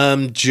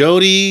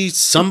 Jody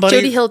somebody.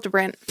 Jody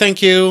Hildebrandt.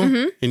 Thank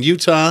you. In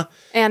Utah.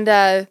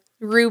 And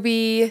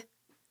Ruby...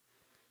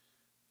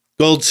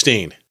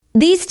 Goldstein.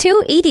 These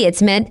two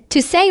idiots meant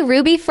to say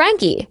Ruby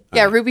Frankie.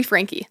 Yeah, Ruby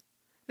Frankie.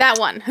 That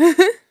one.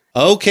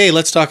 Okay,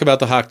 let's talk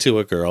about the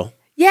Haktua girl.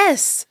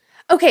 Yes.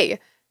 Okay.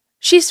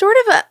 She's sort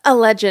of a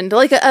legend,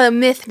 like a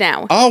myth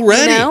now.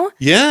 Already? You know?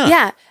 Yeah.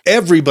 Yeah.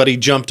 Everybody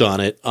jumped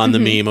on it on the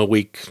meme a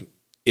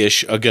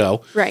week-ish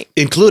ago. Right.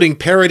 Including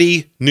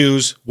parody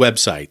news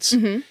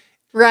websites.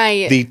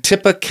 Right. The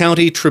Tippah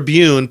County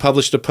Tribune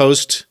published a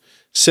post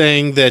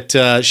saying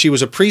that she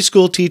was a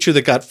preschool teacher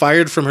that got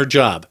fired from her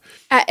job.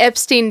 At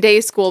Epstein Day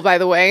School, by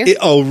the way.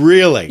 Oh,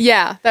 really?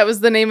 Yeah, that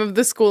was the name of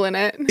the school in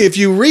it. If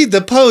you read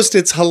the post,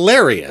 it's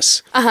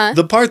hilarious.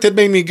 The part that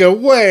made me go,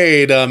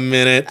 wait a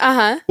minute,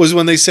 was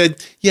when they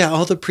said, yeah,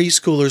 all the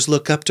preschoolers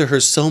look up to her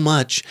so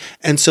much.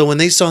 And so when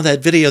they saw that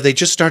video, they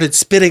just started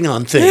spitting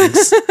on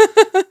things.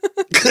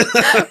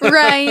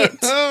 Right.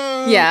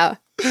 Yeah.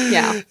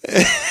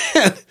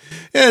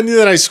 And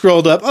then I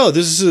scrolled up. Oh,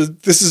 this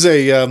is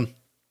a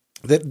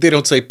they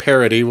don't say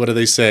parody. What do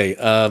they say?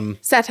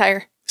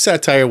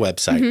 Satire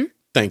website.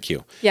 Thank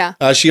you. Yeah.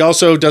 She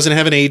also doesn't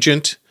have an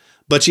agent,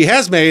 but she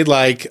has made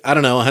like, I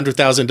don't know,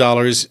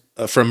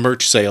 $100,000 from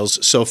merch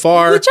sales so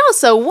far. Which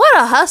also, what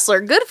a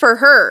hustler. Good for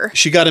her.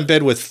 She got in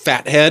bed with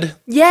Fathead.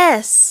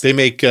 Yes. They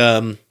make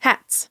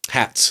hats.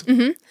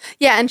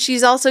 Yeah, and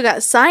she's also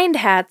got signed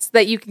hats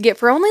that you can get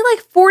for only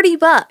like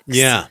 $40.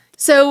 Yeah.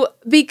 So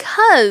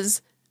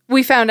because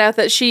we found out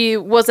that she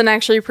wasn't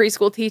actually a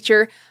preschool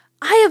teacher,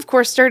 I, of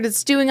course, started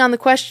stewing on the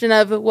question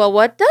of, well,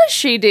 what does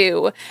she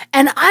do?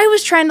 And I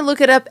was trying to look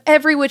it up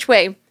every which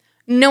way.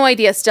 No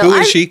idea still. Who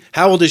is she?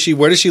 How old is she?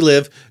 Where does she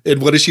live?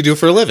 And what does she do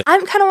for a living?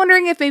 I'm kind of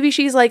wondering if maybe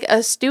she's like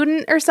a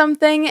student or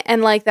something.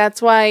 And like,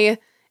 that's why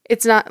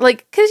it's not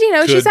like, because, you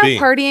know, she's out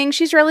partying.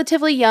 She's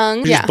relatively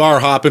young. She's bar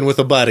hopping with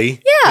a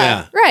buddy.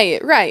 Yeah.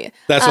 Right.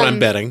 That's what I'm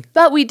betting.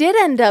 But we did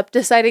end up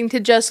deciding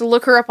to just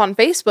look her up on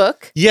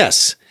Facebook.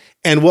 Yes.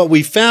 And what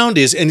we found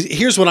is, and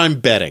here's what I'm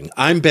betting.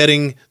 I'm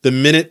betting the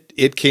minute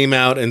it came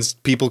out and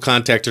people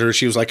contacted her,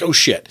 she was like, oh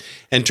shit,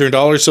 and turned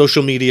all her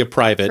social media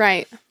private.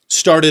 Right.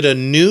 Started a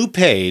new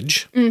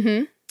page.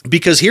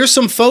 Because here's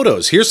some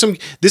photos.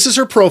 This is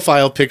her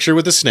profile picture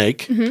with a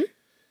snake.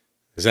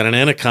 Is that an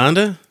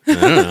anaconda? I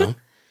don't know.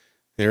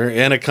 Your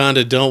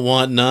anaconda don't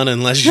want none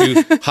unless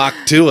you hawk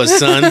to a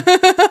son.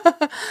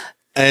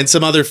 And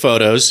some other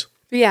photos.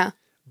 Yeah.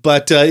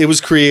 But it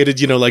was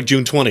created, like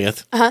June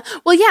 20th.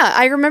 Well, yeah,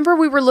 I remember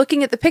we were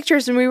looking at the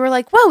pictures and we were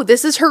like, whoa,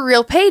 this is her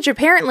real page,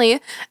 apparently.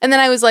 And then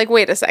I was like,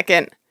 wait a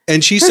second.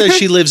 And she says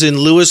she lives in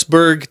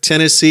Lewisburg,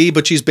 Tennessee,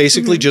 but she's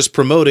basically just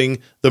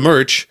promoting the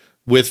merch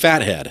with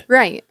Fathead.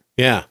 Right.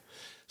 Yeah.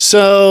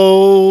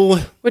 So.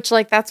 Which,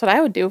 that's what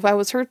I would do if I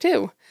was her,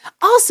 too.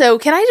 Also,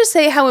 can I just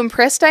say how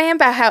impressed I am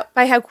by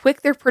how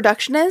quick their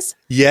production is?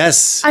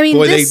 Yes. I mean,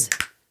 they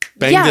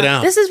banged it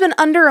out. This has been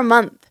under a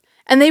month.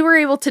 And they were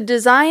able to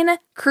design,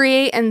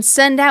 create, and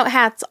send out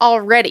hats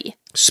already.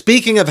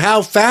 Speaking of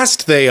how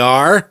fast they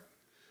are,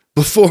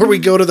 before we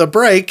go to the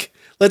break,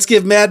 let's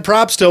give mad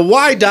props to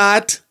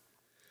Y-Dot.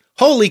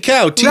 Holy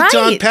cow,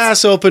 Teton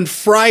Pass opened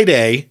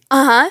Friday.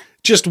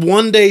 Just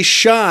 1 day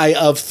shy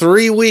of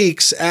 3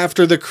 weeks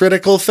after the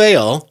critical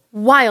fail.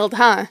 Wild,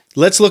 huh?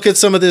 Let's look at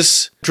some of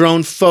this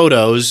drone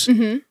photos.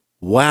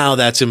 Wow,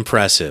 that's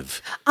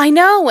impressive. I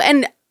know,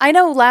 and I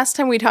know last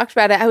time we talked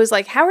about it, I was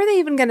like, how are they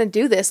even going to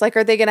do this? Like,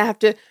 are they going to have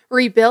to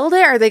rebuild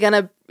it? Are they going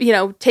to,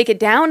 take it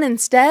down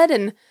instead?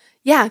 And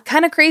yeah,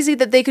 kind of crazy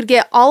that they could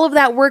get all of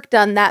that work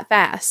done that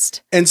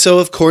fast. And so,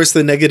 of course,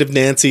 the negative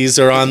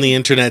Nancys are on the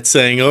internet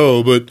saying,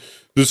 oh, but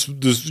this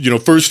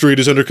First Street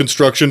is under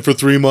construction for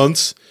 3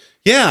 months.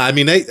 Yeah, I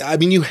mean,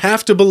 you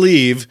have to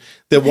believe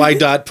that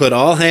YDOT put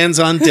all hands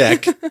on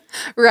deck.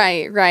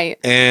 Right.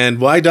 And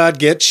YDOT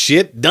gets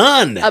shit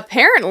done.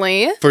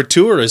 Apparently. For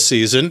tourist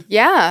season.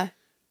 Yeah.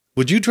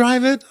 Would you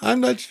drive it?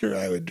 I'm not sure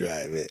I would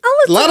drive it.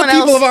 A lot of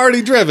people have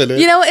already driven it.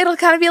 It'll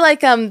kind of be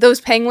like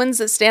those penguins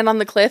that stand on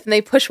the cliff and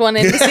they push one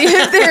in to see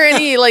if there are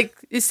any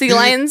sea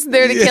lions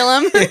there to kill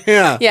them.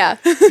 Yeah. Yeah.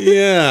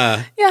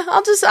 Yeah. Yeah.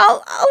 I'll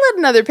let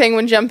another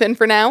penguin jump in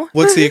for now.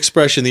 What's the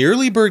expression? The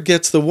early bird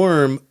gets the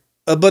worm,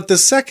 but the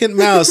second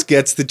mouse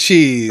gets the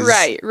cheese.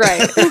 Right.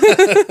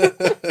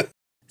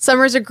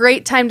 Summer's a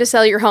great time to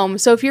sell your home,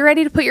 so if you're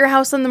ready to put your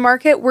house on the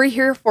market, we're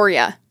here for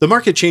you. The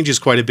market changes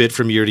quite a bit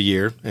from year to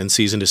year and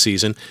season to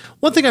season.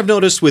 One thing I've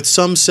noticed with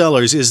some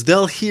sellers is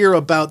they'll hear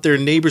about their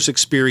neighbor's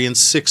experience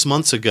 6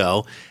 months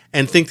ago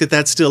and think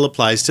that still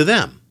applies to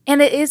them. And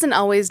it isn't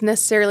always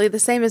necessarily the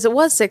same as it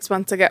was 6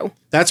 months ago.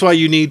 That's why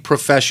you need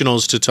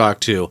professionals to talk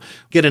to.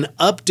 Get an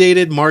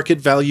updated market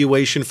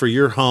valuation for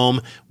your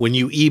home when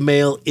you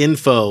email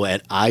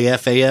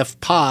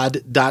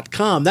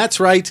info@ifafpod.com. That's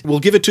right. We'll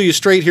give it to you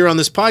straight here on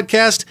this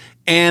podcast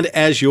and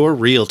as your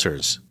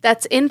realtors.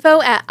 That's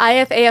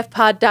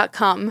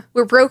info@ifafpod.com.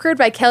 We're brokered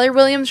by Keller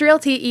Williams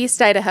Realty, East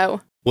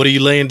Idaho. What are you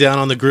laying down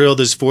on the grill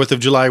this 4th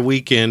of July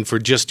weekend for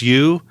just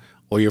you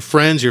or your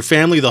friends, your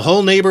family, the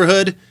whole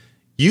neighborhood?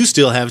 You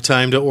still have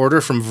time to order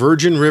from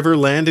Virgin River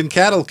Land and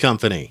Cattle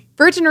Company.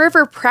 Virgin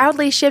River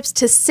proudly ships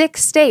to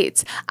 6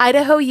 states: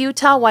 Idaho,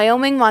 Utah,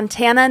 Wyoming,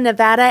 Montana,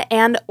 Nevada,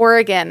 and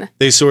Oregon.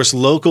 They source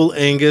local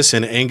Angus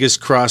and Angus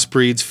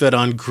crossbreeds fed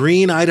on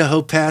green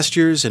Idaho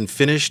pastures and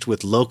finished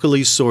with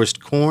locally sourced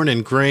corn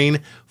and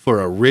grain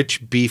for a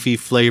rich, beefy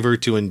flavor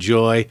to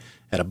enjoy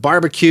at a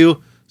barbecue,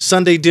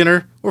 Sunday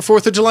dinner, or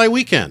 4th of July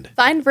weekend.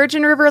 Find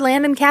Virgin River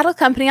Land and Cattle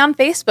Company on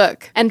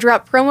Facebook and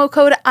drop promo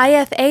code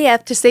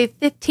IFAF to save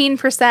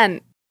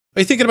 15%.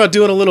 Are you thinking about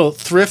doing a little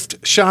thrift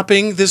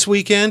shopping this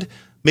weekend?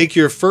 Make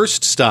your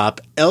first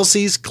stop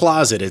Elsie's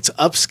Closet. It's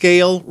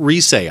upscale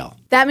resale.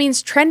 That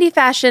means trendy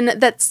fashion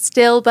that's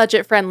still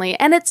budget friendly.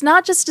 And it's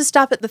not just to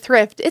stop at the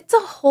thrift, it's a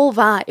whole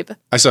vibe.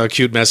 I saw a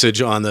cute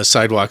message on the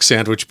sidewalk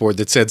sandwich board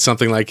that said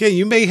something like, hey,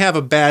 you may have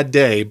a bad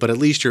day, but at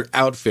least your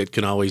outfit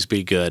can always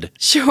be good.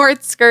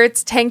 Shorts,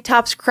 skirts, tank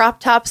tops, crop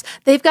tops,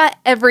 they've got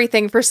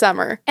everything for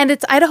summer. And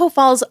it's Idaho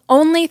Falls'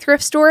 only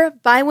thrift store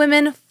by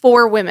women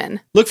for women.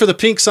 Look for the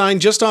pink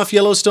sign just off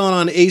Yellowstone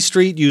on A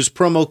Street. Use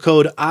promo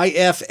code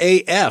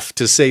IFAF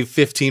to save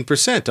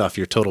 15% off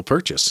your total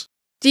purchase.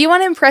 Do you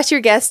want to impress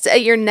your guests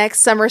at your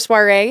next summer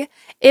soiree?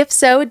 If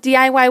so,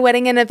 DIY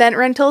Wedding and Event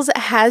Rentals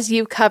has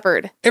you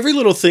covered. Every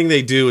little thing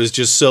they do is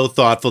just so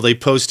thoughtful. They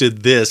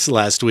posted this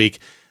last week.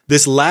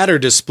 This ladder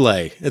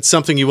display. It's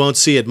something you won't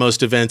see at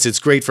most events. It's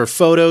great for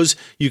photos.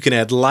 You can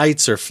add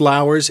lights or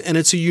flowers, and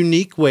it's a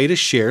unique way to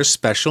share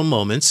special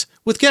moments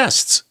with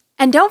guests.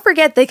 And don't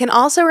forget, they can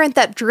also rent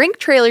that drink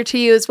trailer to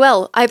you as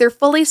well, either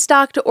fully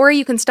stocked or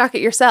you can stock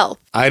it yourself.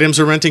 Items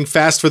are renting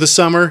fast for the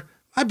summer.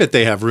 I bet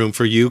they have room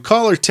for you.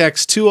 Call or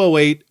text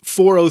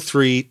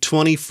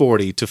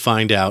 208-403-2040 to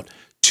find out.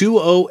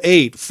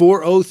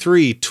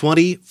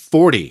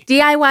 208-403-2040.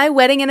 DIY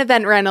Wedding and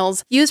Event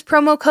Rentals. Use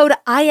promo code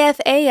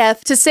IFAF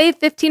to save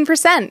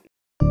 15%.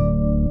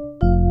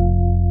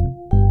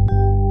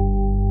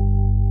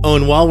 Oh,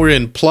 and while we're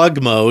in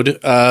plug mode,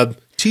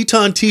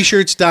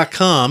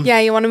 TetonT-shirts.com. Yeah,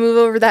 you want to move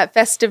over that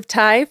festive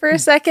tie for a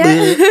second?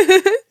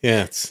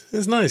 Yeah,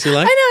 it's nice. You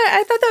like? I know.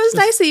 I thought that was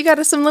nice that you got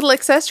us some little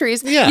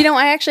accessories. Yeah.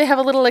 I actually have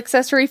a little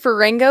accessory for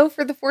Rango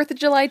for the 4th of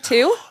July,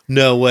 too.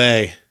 No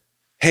way.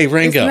 Hey,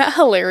 Rango. Isn't that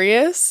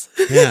hilarious?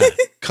 Yeah.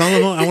 Call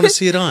him on. I want to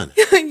see it on.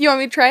 You want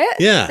me to try it?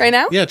 Yeah. Right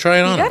now? Yeah, try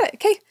it on. You got it.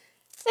 Okay.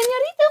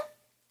 Señorito.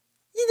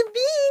 You're the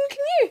bean.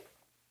 Come here.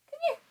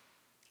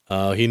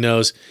 Oh, he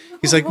knows.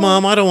 He's like,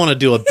 Mom, I don't want to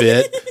do a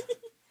bit.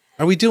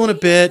 Are we doing a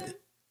bit?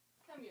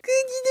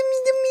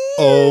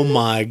 Oh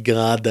my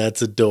God,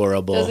 that's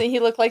adorable. Doesn't he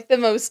look like the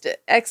most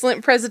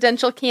excellent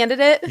presidential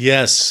candidate?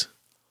 Yes.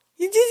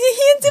 He's just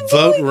a handsome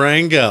Vote boy.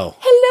 Rango.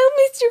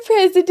 Hello, Mr.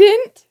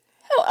 President.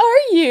 How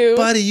are you?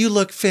 Buddy, you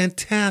look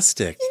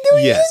fantastic.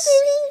 Yes.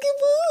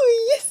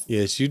 Yes.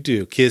 Yes, you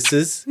do.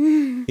 Kisses.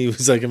 He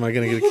was like, am I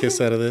going to get a kiss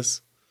out of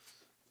this?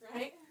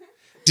 Right.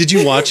 Did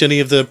you watch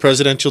any of the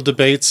presidential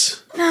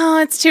debates? No,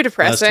 it's too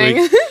depressing.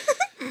 Last week?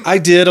 I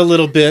did a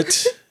little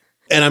bit.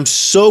 And I'm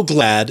so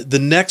glad. The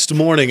next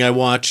morning, I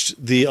watched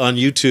on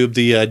YouTube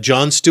the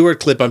Jon Stewart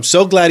clip. I'm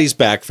so glad he's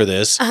back for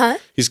this.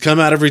 He's come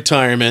out of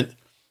retirement,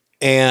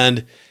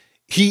 and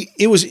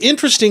it was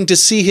interesting to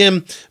see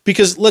him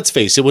because let's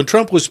face it, when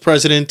Trump was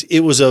president, it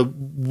was a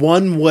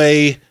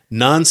one-way,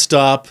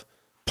 nonstop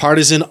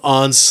partisan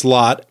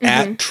onslaught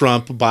at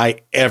Trump by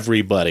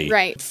everybody.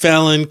 Right.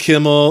 Fallon,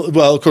 Kimmel.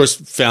 Well, of course,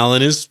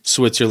 Fallon is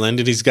Switzerland,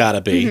 and he's got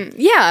to be.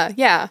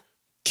 Yeah.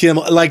 Kim,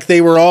 like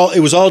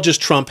it was all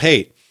just Trump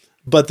hate.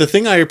 But the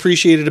thing I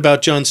appreciated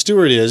about Jon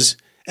Stewart is,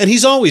 and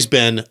he's always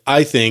been,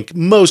 I think,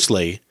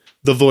 mostly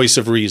the voice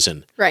of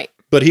reason. Right.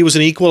 But he was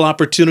an equal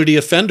opportunity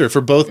offender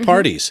for both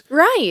parties.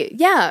 Right.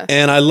 Yeah.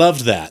 And I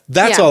loved that.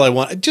 That's all I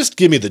want. Just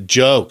give me the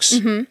jokes.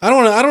 I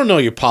don't know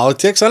your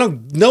politics.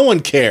 No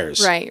one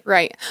cares. Right.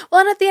 Well,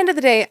 and at the end of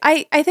the day,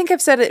 I think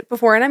I've said it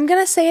before, and I'm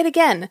going to say it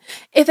again.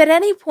 If at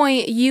any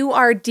point you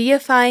are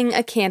deifying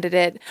a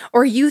candidate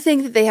or you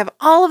think that they have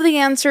all of the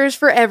answers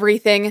for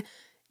everything,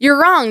 you're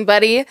wrong,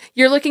 buddy.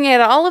 You're looking at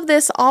all of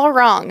this all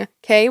wrong.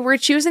 Okay. We're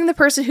choosing the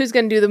person who's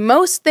going to do the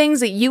most things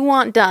that you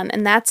want done.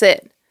 And that's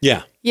it.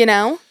 Yeah. You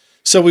know?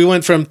 So we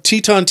went from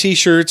Teton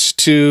t-shirts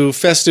to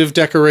festive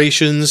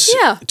decorations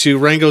to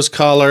Rango's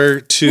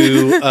collar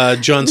to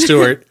Jon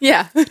Stewart.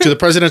 To the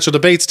presidential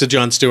debates to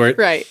Jon Stewart.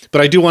 Right.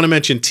 But I do want to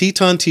mention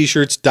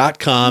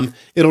TetonT-shirts.com.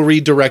 It'll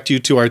redirect you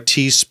to our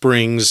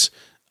Teesprings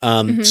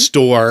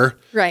store.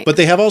 Right. But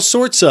they have all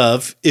sorts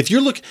of,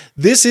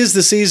 this is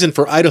the season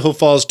for Idaho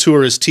Falls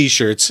tourist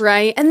t-shirts.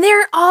 Right. And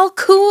they're all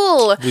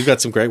cool. We've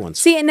got some great ones.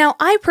 See, now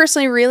I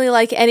personally really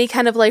like any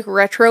kind of like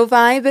retro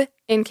vibe,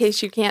 in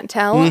case you can't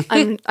tell.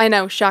 I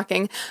know,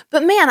 shocking.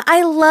 But man,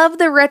 I love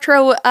the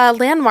retro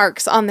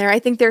landmarks on there. I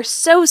think they're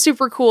so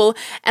super cool.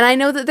 And I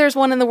know that there's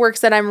one in the works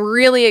that I'm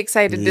really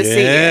excited to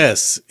see.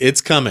 Yes, it's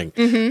coming.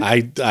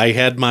 I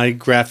had my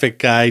graphic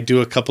guy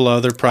do a couple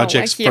other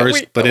projects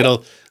first, but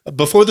it'll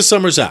before the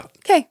summer's out.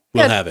 Okay,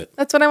 we'll have it.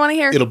 That's what I want to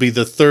hear. It'll be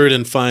the third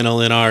and final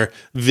in our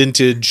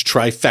vintage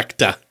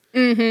trifecta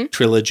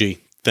trilogy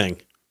thing.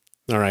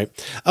 All right.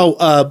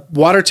 Oh,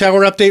 water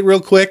tower update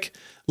real quick.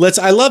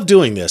 I love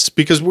doing this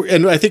because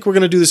and I think we're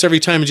going to do this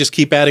every time and just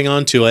keep adding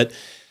on to it.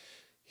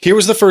 Here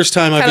was the first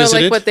time I visited.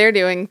 Kind of like what they're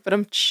doing, but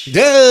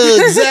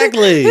Yeah,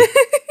 exactly.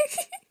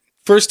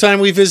 First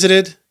time we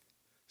visited.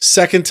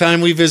 Second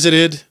time we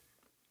visited.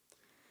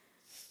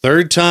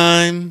 Third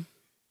time.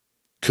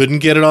 Couldn't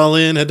get it all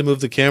in. Had to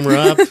move the camera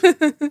up.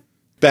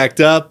 Backed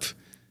up.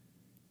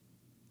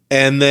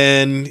 And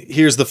then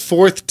here's the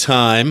fourth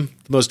time,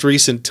 the most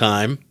recent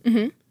time.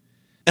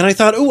 And I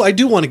thought, I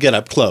do want to get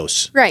up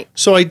close. Right.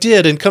 So I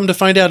did, and come to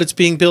find out it's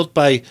being built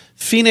by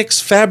Phoenix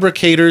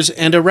Fabricators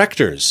and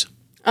Erectors.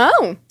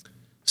 Oh.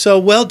 So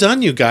well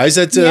done, you guys.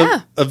 That's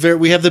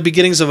we have the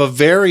beginnings of a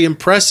very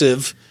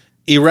impressive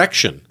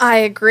erection. I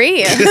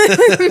agree.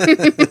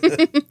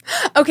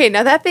 Okay,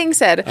 now that being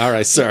said. All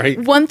right, sorry.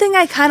 One thing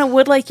I kind of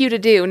would like you to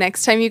do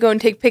next time you go and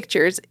take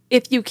pictures,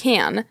 if you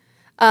can,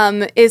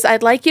 is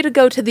I'd like you to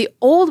go to the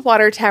old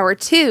water tower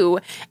too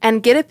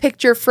and get a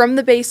picture from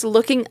the base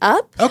looking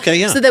up. Okay,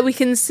 yeah. So that we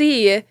can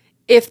see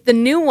if the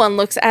new one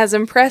looks as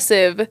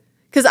impressive.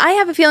 Because I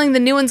have a feeling the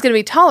new one's going to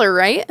be taller,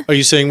 right? Are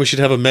you saying we should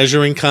have a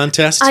measuring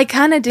contest? I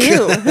kind of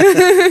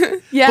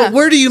do. Yeah. But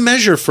where do you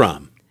measure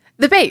from?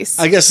 The base.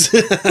 I guess.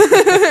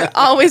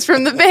 Always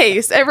from the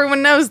base.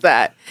 Everyone knows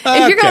that.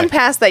 If you're going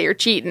past that, you're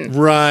cheating.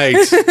 Right.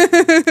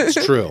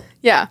 It's true.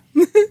 Yeah.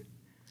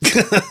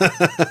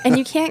 And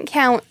you can't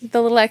count the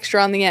little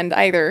extra on the end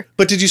either.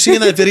 But did you see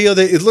in that video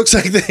that it looks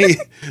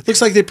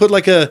like they put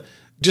like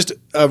just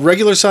a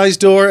regular sized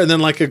door and then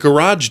like a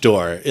garage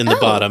door in the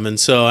bottom. And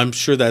so I'm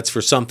sure that's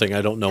for something.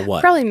 I don't know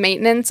what. Probably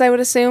maintenance, I would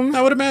assume.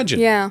 I would imagine.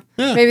 Yeah.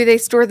 Maybe they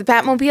store the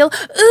Batmobile.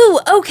 Ooh,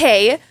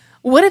 okay.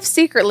 What if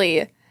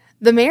secretly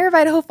the mayor of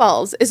Idaho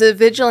Falls is a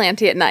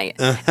vigilante at night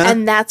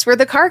and that's where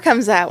the car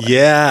comes out?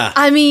 Yeah.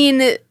 I mean,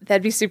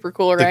 that'd be super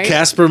cool, right? The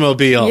Casper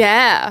Mobile.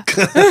 Yeah.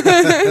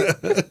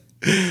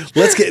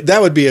 That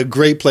would be a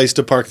great place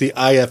to park the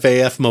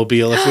IFAF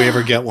mobile if we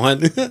ever get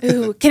one.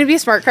 Ooh, can it be a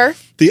smart car?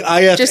 The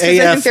IFAF Just 'cause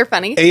I think they're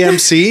funny.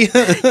 AMC?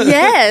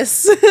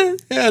 Yes.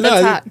 Yeah, no,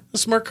 I think a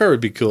smart car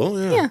would be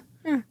cool. Yeah.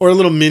 Or a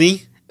little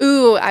mini.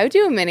 Ooh, I would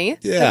do a mini.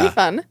 Yeah. That'd be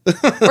fun.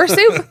 Or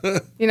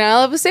soup. You know, I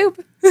love a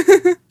soup.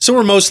 So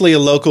we're mostly a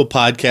local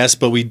podcast,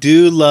 but we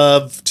do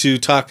love to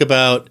talk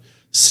about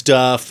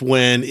stuff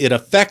when it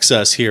affects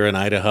us here in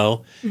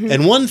Idaho.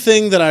 And one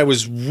thing that I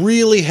was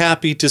really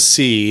happy to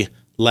see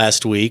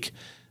last week,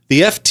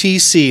 the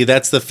FTC,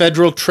 that's the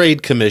Federal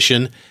Trade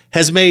Commission,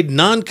 has made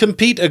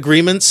non-compete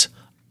agreements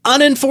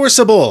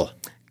unenforceable.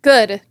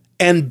 Good.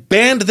 And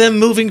banned them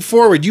moving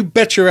forward. You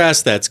bet your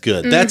ass that's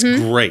good. That's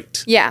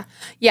great. Yeah.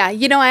 Yeah.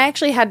 You know, I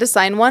actually had to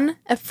sign one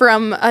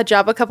from a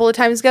job a couple of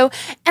times ago,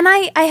 and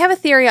I have a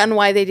theory on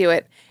why they do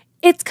it.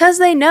 It's because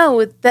they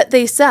know that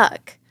they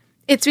suck.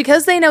 It's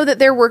because they know that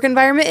their work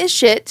environment is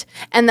shit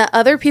and that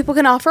other people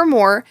can offer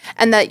more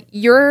and that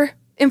your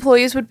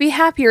employees would be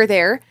happier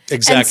there.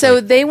 Exactly. And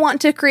so they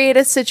want to create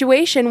a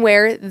situation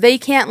where they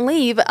can't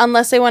leave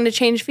unless they want to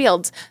change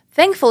fields.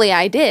 Thankfully,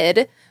 I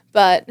did.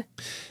 But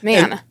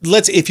man,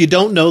 and if you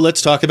don't know,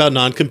 let's talk about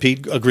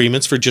non-compete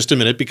agreements for just a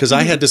minute, because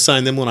I had to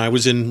sign them when I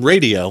was in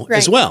radio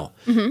as well.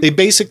 They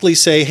basically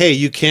say, hey,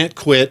 you can't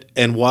quit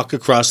and walk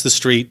across the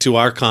street to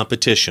our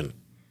competition.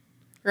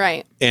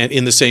 Right. And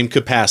in the same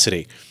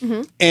capacity.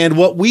 And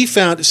what we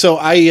found, so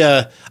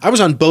I was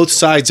on both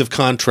sides of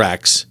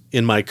contracts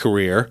in my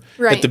career.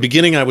 Right. At the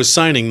beginning, I was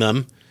signing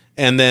them.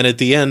 And then at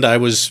the end, I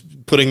was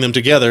putting them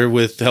together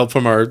with help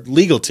from our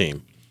legal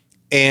team.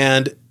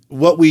 And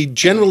what we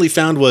generally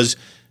found was,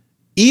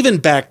 even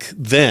back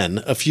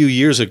then, a few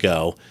years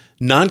ago,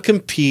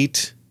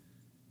 non-compete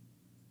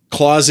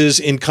clauses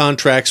in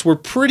contracts were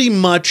pretty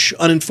much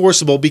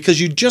unenforceable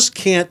because you just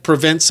can't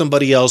prevent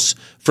somebody else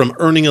from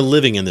earning a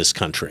living in this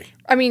country.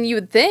 I mean, you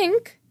would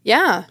think.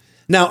 Yeah.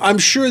 Now, I'm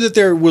sure that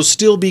there will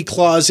still be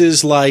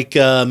clauses like,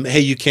 hey,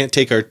 you can't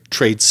take our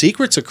trade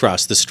secrets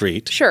across the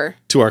street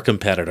to our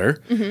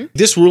competitor.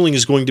 This ruling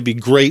is going to be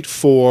great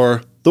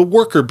for the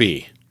worker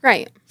bee.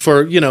 Right.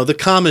 For, the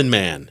common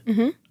man.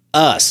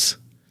 Us.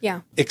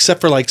 Yeah. Except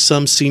for like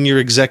some senior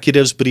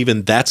executives, but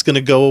even that's going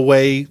to go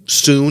away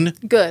soon.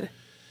 Good.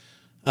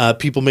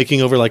 People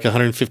making over like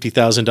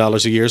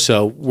 $150,000 a year.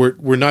 So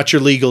we're not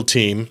your legal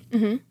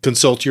team.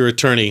 Consult your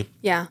attorney.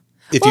 Yeah.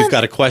 If you've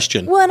got a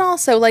question. Well, and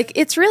also, like,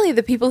 it's really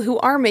the people who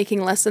are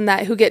making less than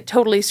that who get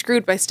totally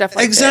screwed by stuff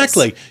like this.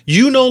 Exactly.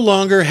 You no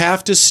longer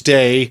have to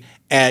stay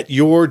at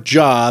your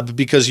job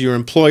because your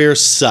employer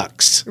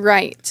sucks.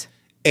 Right.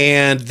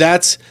 And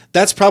that's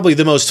probably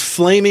the most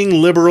flaming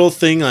liberal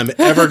thing I'm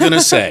ever going to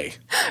say.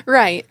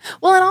 Right.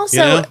 Well, and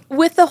also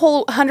with the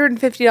whole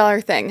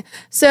 $150 thing.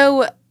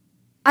 So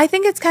I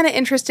think it's kind of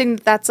interesting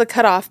that that's a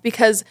cutoff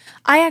because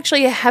I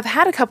actually have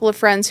had a couple of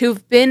friends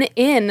who've been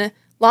in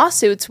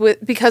lawsuits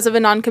because of a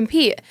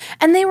non-compete,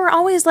 and they were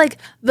always like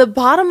the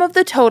bottom of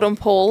the totem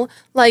pole,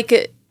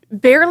 like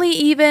barely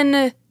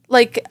even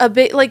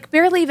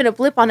barely even a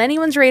blip on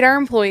anyone's radar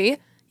employee,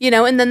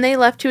 and then they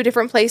left to a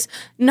different place,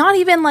 not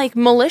even like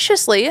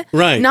maliciously,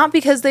 right? Not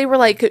because they were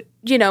like,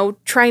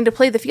 trying to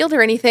play the field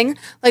or anything.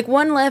 Like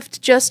one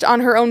left just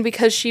on her own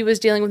because she was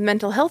dealing with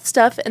mental health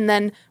stuff, and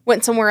then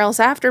went somewhere else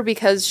after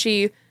because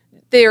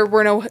there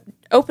were no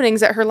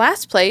openings at her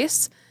last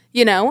place.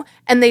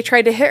 And they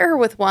tried to hit her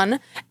with one.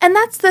 And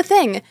that's the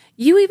thing.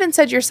 You even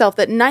said yourself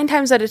that 9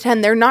 times out of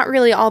 10, they're not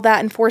really all that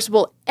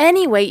enforceable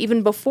anyway,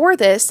 even before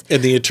this.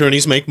 And the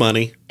attorneys make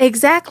money.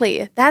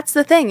 Exactly. That's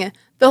the thing.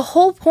 The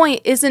whole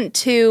point isn't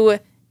to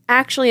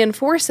actually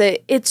enforce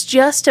it. It's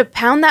just to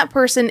pound that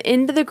person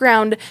into the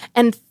ground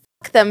and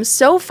fuck them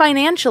so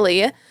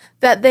financially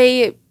that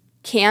they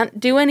can't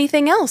do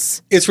anything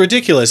else. It's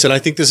ridiculous, and I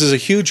think this is a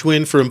huge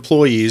win for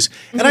employees.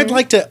 And I'd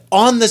like to,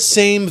 on the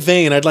same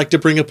vein, I'd like to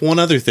bring up one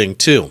other thing,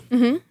 too.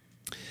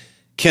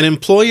 Can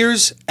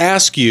employers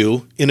ask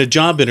you in a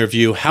job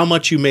interview how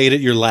much you made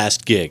at your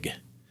last gig?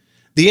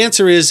 The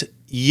answer is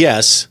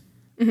yes,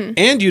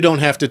 and you don't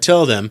have to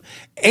tell them.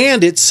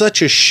 And it's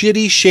such a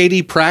shitty,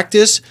 shady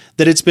practice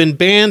that it's been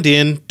banned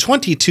in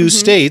 22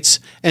 states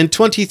and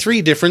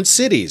 23 different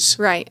cities.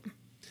 Right.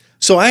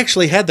 So I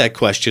actually had that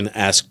question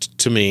asked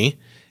to me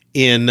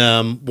in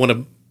one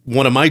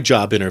of my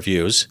job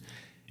interviews,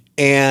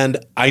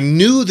 and I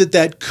knew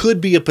that could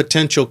be a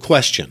potential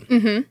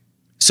question.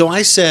 So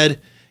I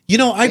said,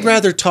 I'd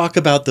rather talk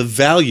about the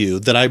value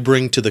that I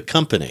bring to the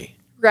company.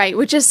 Right,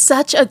 which is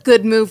such a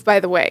good move,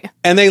 by the way.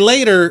 And I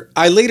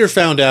later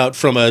found out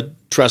from a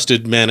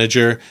trusted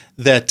manager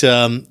that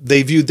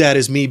they viewed that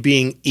as me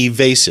being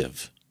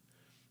evasive.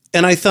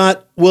 And I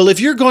thought, well, if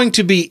you're going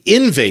to be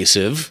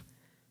invasive,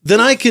 then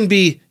I can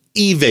be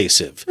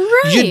evasive.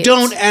 Right. You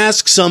don't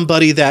ask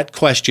somebody that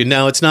question.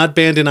 Now, it's not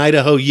banned in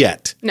Idaho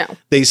yet. No.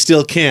 They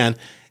still can.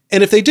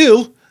 And if they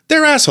do,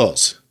 they're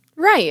assholes.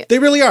 Right. They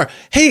really are.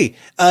 Hey,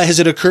 has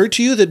it occurred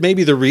to you that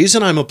maybe the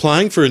reason I'm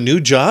applying for a new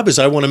job is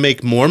I want to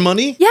make more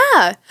money?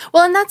 Yeah.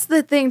 Well, and that's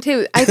the thing,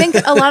 too. I think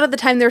a lot of the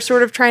time they're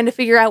sort of trying to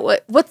figure out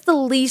what's the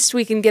least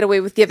we can get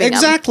away with giving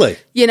exactly.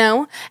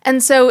 them.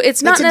 And so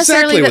it's not that's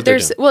necessarily exactly that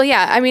there's... Well,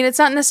 yeah. I mean, it's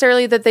not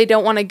necessarily that they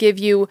don't want to give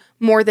you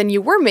more than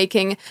you were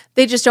making.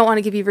 They just don't want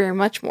to give you very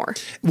much more.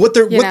 What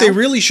they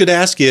really should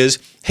ask is,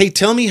 hey,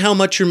 tell me how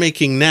much you're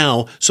making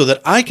now so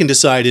that I can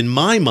decide in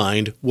my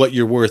mind what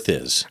your worth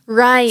is.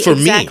 Right, for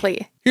exactly.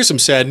 Me. Here's some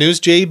sad news.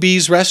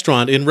 JB's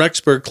restaurant in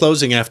Rexburg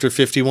closing after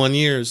 51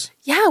 years.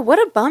 Yeah, what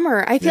a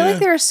bummer. I feel like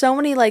there are so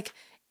many like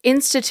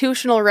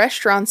institutional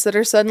restaurants that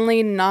are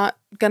suddenly not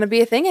going to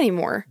be a thing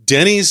anymore.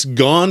 Denny's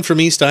gone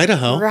from East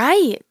Idaho.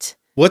 Right.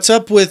 What's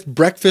up with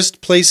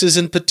breakfast places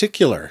in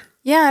particular?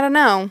 Yeah, I don't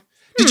know.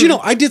 Did you know,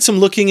 I did some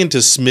looking into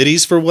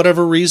Smitty's for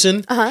whatever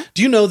reason.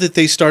 Do you know that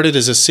they started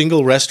as a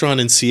single restaurant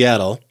in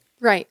Seattle?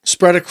 Right.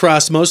 Spread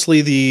across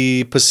mostly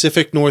the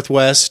Pacific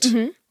Northwest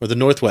or the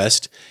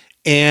Northwest.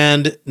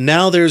 And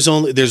now there's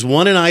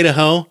one in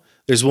Idaho.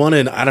 There's one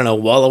in, I don't know,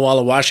 Walla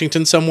Walla,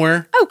 Washington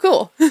somewhere. Oh,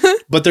 cool.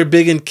 But they're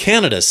big in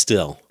Canada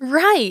still.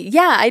 Right.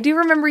 Yeah, I do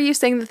remember you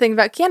saying the thing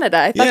about Canada.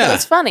 I thought that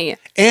was funny.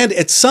 And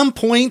at some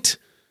point,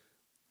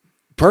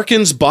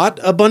 Perkins bought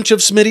a bunch of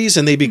Smitty's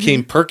and they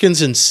became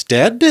Perkins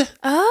instead.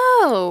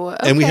 Oh,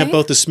 okay. And we have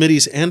both a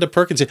Smitty's and a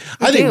Perkins.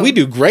 I think we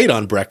do great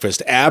on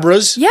breakfast.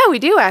 Abra's. Yeah, we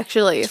do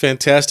actually. It's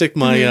fantastic.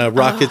 My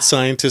rocket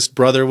scientist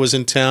brother was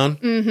in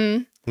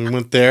town. We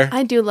went there.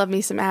 I do love me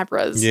some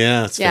Abras.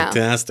 Yeah, it's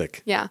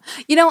fantastic. Yeah.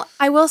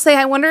 I will say,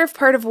 I wonder if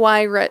part of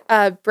why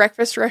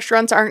breakfast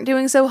restaurants aren't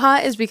doing so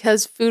hot is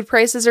because food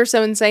prices are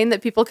so insane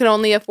that people can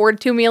only afford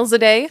 2 meals a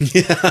day.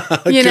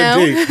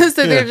 Yeah,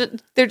 So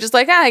they're just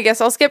like, I guess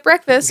I'll skip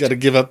breakfast. Got to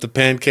give up the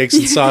pancakes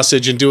and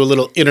sausage and do a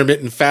little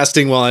intermittent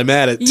fasting while I'm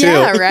at it, too.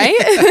 Yeah,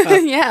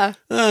 right? Yeah.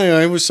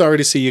 I was sorry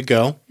to see you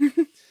go.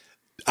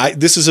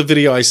 This is a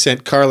video I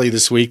sent Karley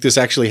this week. This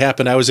actually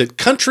happened. I was at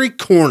Country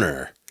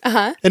Corner.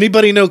 Uh-huh.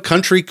 Anybody know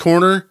Country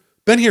Corner?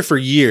 Been here for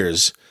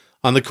years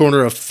on the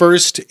corner of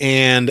First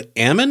and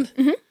Ammon.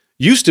 Mm-hmm.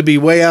 Used to be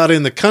way out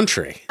in the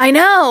country. I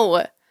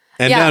know.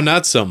 And now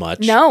not so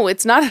much. No,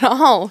 it's not at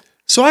all.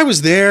 So I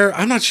was there.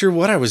 I'm not sure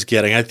what I was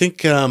getting. I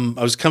think I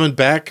was coming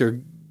back or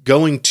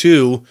going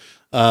to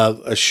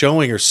a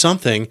showing or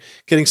something,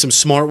 getting some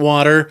smart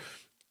water.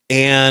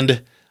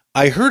 And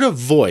I heard a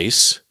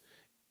voice,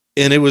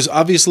 and it was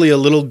obviously a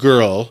little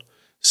girl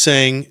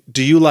saying,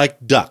 "Do you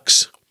like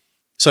ducks?"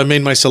 So I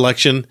made my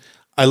selection.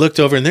 I looked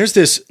over, and there's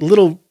this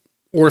little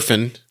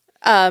orphan.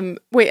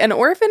 Wait, an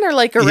orphan or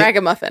like a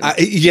ragamuffin?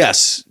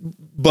 Yes,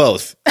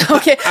 both.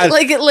 Okay,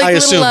 like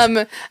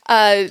little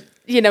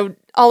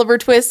Oliver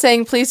Twist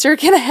saying, "Please, sir,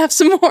 can I have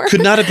some more?"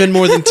 Could not have been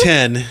more than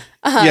 10.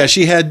 Uh-huh. Yeah,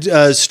 she had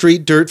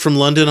street dirt from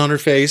London on her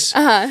face.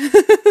 Uh-huh.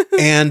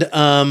 And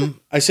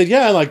I said,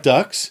 "Yeah, I like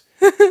ducks."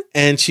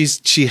 And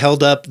she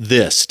held up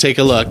this. Take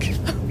a look.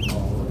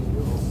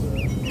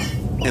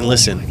 And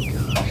listen.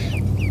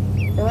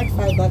 They're like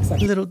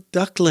 $5. Little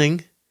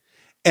duckling.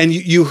 And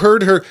you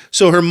heard her.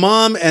 So her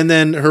mom and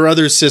then her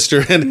other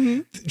sister,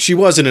 and she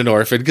wasn't an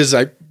orphan because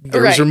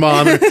there was her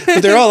mom.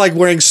 But they're all like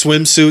wearing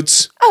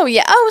swimsuits. Oh,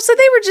 yeah. Oh, so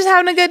they were just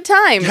having a good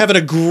time. Having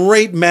a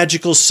great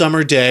magical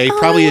summer day.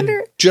 Probably had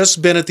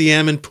just been at the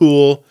Ammon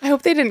pool. I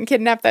hope they didn't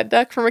kidnap that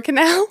duck from a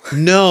canal.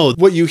 No.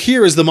 What you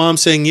hear is the mom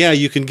saying, "Yeah,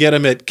 you can get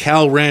him at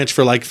Cal Ranch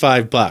for like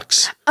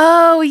 $5."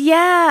 Oh,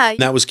 yeah.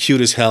 That was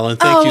cute as hell. And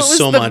thank you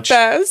so much.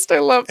 Best. I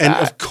love that. And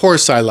of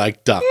course I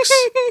like ducks.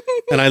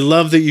 And I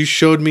love that you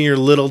showed me your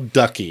little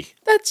ducky.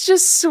 That's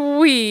just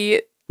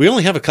sweet. We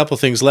only have a couple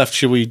things left.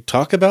 Should we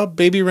talk about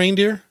baby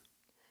reindeer?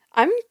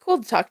 I'm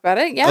cool to talk about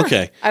it. Yeah.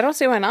 Okay. I don't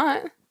see why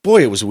not.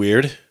 Boy, it was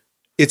weird.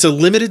 It's a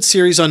limited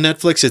series on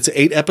Netflix. It's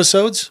 8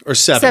 episodes or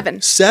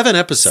 7? 7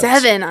 episodes.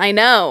 7, I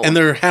know. And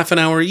they're half an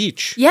hour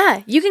each.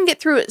 Yeah, you can get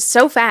through it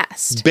so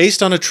fast.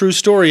 Based on a true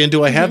story. And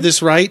do I have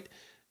this right?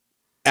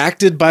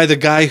 Acted by the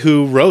guy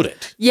who wrote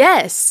it.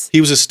 Yes.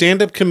 He was a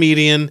stand-up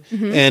comedian.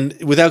 And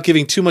without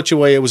giving too much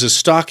away, it was a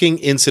stalking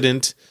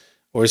incident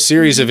or a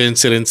series of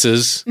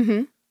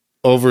incidences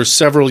over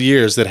several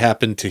years that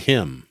happened to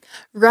him.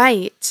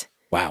 Right.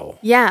 Wow.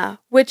 Yeah,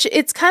 which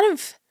it's kind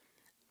of,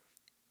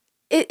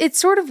 it's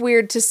sort of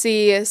weird to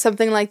see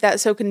something like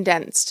that so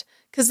condensed.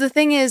 Because the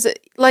thing is,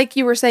 like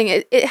you were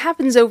saying, it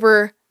happens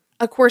over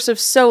a course of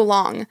so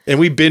long. And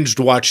we binged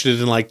watched it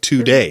in like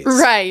 2 days.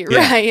 Right.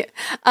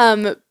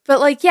 But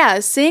like, yeah,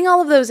 seeing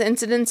all of those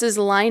incidences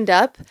lined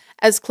up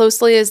as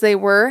closely as they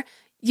were,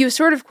 you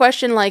sort of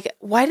question like,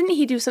 why didn't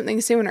he do something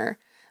sooner?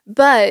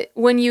 But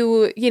when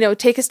you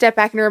take a step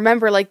back and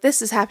remember, like,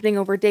 this is happening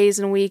over days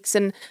and weeks,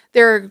 and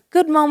there are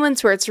good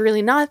moments where it's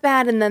really not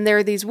bad, and then there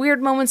are these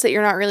weird moments that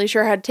you're not really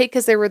sure how to take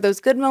because there were those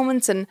good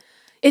moments, and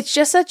it's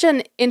just such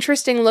an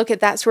interesting look at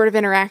that sort of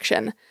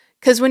interaction.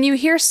 Because when you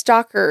hear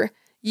stalker,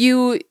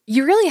 you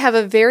really have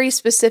a very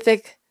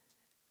specific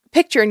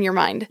picture in your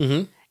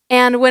mind.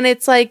 And when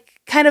it's like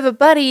kind of a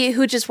buddy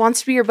who just wants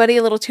to be your buddy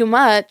a little too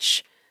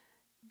much,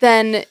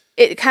 then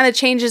it kind of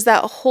changes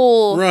that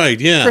whole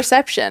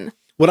perception.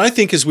 What I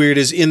think is weird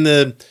is in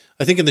the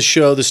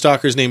show, the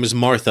stalker's name is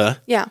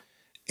Martha. Yeah.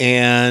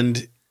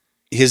 And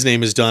his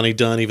name is Donnie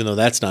Dunn, even though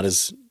that's not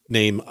his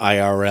name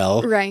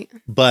IRL. Right.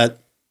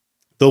 But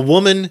the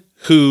woman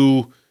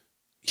who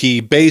he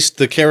based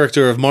the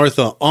character of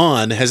Martha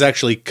on has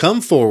actually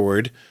come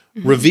forward,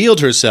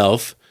 revealed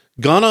herself,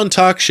 gone on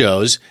talk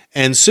shows,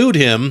 and sued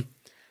him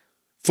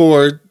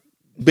for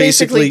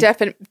basically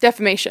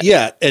defamation.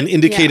 Yeah, and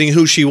indicating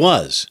who she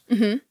was.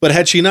 But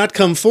had she not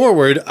come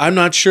forward, I'm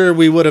not sure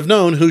we would have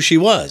known who she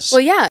was.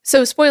 Well, yeah.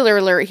 So spoiler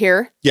alert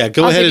here. Yeah,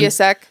 go ahead. I'll give you a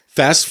sec.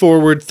 Fast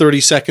forward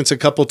 30 seconds a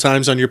couple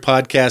times on your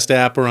podcast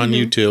app or on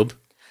YouTube.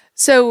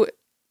 So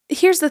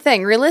here's the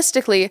thing.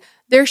 Realistically,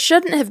 there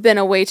shouldn't have been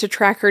a way to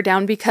track her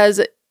down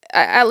because,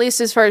 at least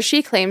as far as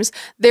she claims,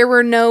 there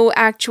were no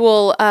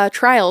actual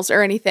trials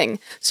or anything.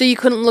 So you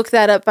couldn't look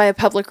that up by a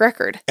public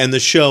record. And the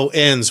show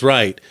ends,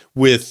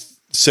 with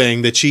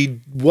saying that she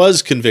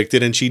was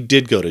convicted and she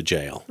did go to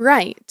jail.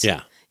 Right.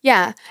 Yeah.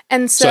 Yeah.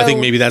 And so I think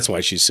maybe that's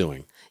why she's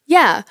suing.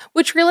 Yeah.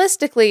 Which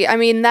realistically, I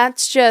mean,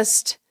 that's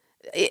just,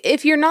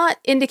 if you're not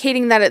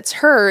indicating that it's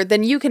her,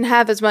 then you can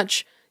have as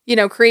much,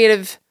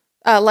 creative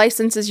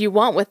license as you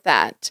want with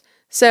that.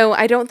 So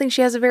I don't think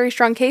she has a very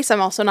strong case. I'm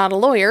also not a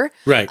lawyer.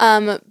 Right.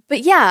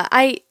 But yeah,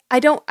 I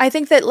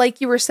think that, like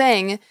you were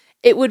saying,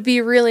 it would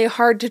be really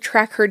hard to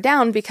track her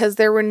down because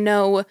there were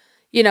no,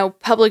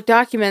 public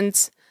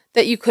documents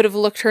that you could have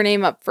looked her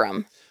name up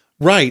from.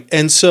 Right.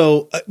 And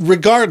so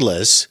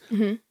regardless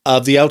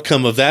of the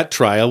outcome of that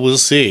trial, we'll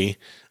see.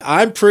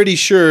 I'm pretty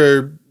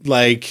sure,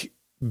 like,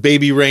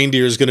 baby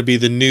reindeer is going to be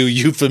the new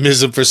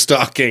euphemism for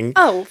stalking.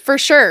 Oh, for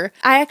sure.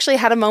 I actually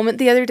had a moment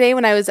the other day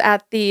when I was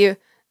at the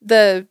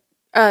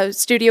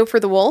studio for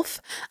The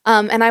Wolf,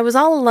 and I was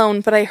all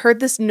alone, but I heard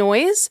this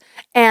noise,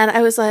 and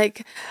I was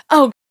like,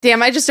 oh,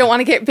 damn, I just don't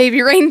want to get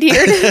baby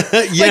reindeered.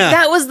 Like,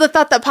 that was the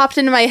thought that popped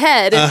into my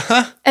head.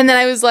 And then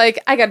I was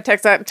like, I got to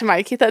text that to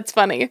Mikey. That's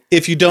funny.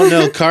 If you don't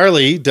know,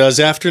 Karley does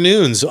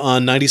afternoons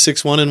on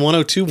 96.1 and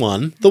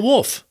 102.1, The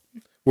Wolf,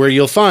 where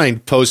you'll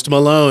find Post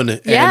Malone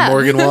and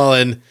Morgan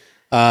Wallen.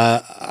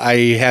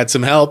 I had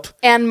some help.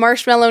 And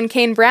Marshmallow and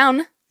Kane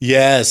Brown.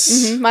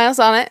 Yes. Miles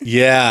on it.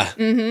 Yeah.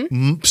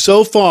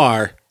 So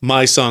far,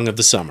 my song of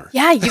the summer.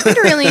 Yeah, you've been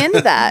really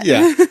into that.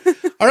 Yeah.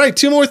 All right,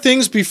 2 more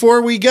things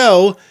before we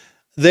go.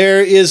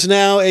 There is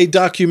now a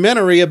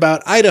documentary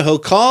about Idaho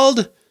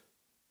called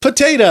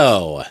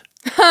Potato.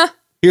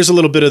 Here's a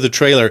little bit of the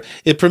trailer.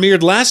 It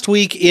premiered last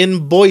week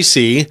in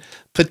Boise.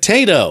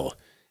 Potato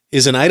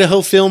is an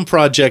Idaho film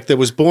project that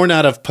was born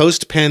out of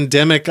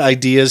post-pandemic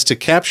ideas to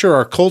capture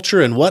our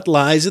culture and what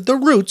lies at the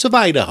roots of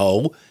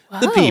Idaho,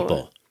 the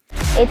people.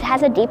 It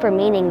has a deeper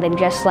meaning than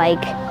just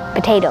like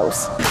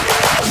potatoes.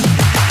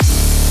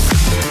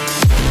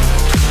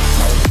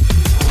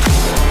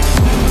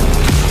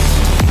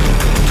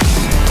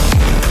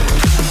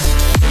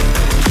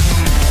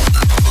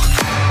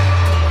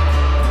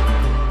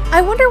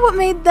 I wonder what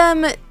made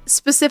them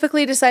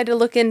specifically decide to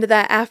look into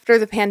that after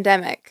the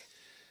pandemic.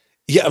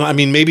 Yeah, I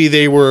mean, maybe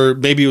it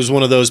was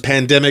one of those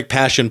pandemic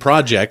passion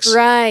projects.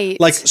 Right.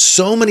 Like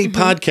so many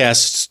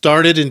podcasts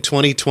started in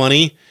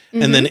 2020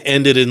 and then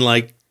ended in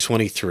like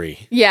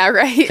 23. Yeah,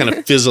 right. Kind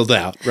of fizzled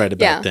out right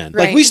about then.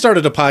 Right. Like we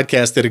started a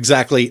podcast at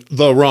exactly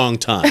the wrong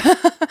time.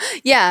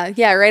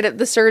 Yeah, right at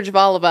the surge of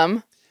all of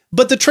them.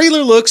 But the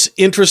trailer looks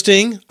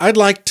interesting. I'd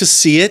like to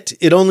see it.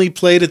 It only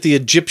played at the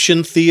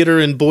Egyptian Theater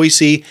in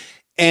Boise.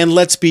 And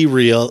let's be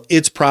real,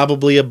 it's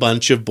probably a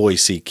bunch of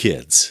Boise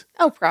kids.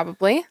 Oh,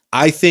 probably.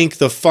 I think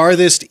the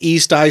farthest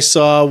east I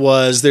saw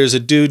was there's a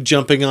dude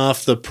jumping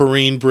off the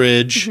Perrine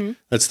Bridge.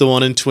 That's the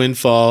one in Twin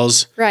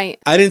Falls. Right.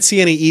 I didn't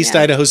see any East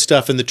Idaho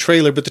stuff in the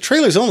trailer, but the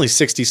trailer's only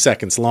 60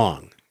 seconds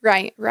long.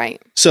 Right.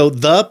 So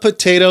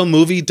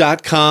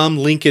thepotatomovie.com,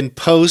 link in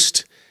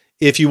post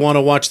if you want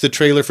to watch the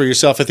trailer for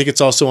yourself. I think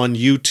it's also on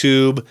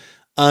YouTube.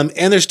 And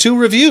there's 2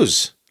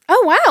 reviews.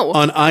 Oh, wow.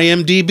 On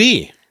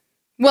IMDb.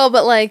 Well,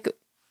 but like,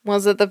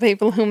 was it the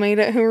people who made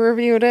it who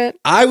reviewed it?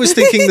 I was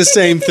thinking the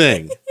same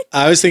thing.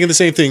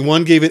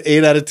 One gave it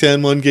 8 out of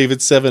 10. One gave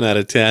it 7 out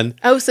of 10.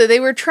 Oh, so they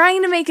were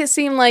trying to make it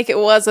seem like it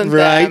wasn't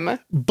them.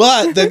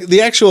 But the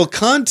actual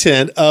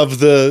content of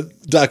the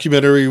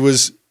documentary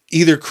was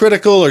either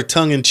critical or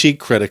tongue-in-cheek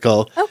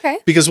critical. Okay.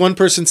 Because one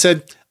person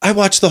said, I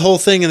watched the whole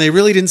thing and they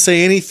really didn't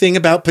say anything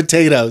about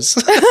potatoes.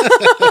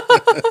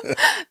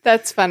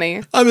 That's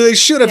funny. I mean, they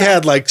should have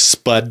had like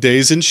Spud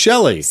Days in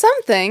Shelley.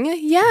 Something,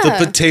 yeah.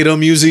 The Potato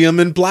Museum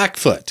in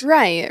Blackfoot.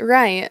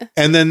 Right.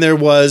 And then there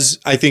was,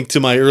 I think to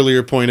my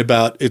earlier point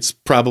about it's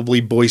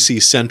probably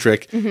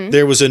Boise-centric,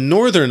 there was a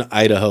northern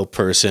Idaho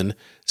person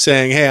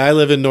saying, hey, I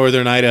live in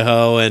northern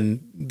Idaho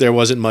and there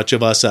wasn't much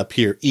of us up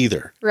here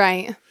either.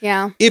 Right,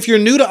 yeah. If you're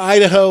new to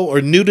Idaho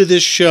or new to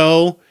this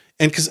show,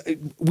 and because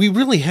we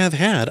really have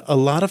had a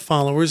lot of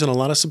followers and a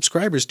lot of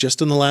subscribers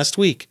just in the last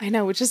week. I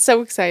know, which is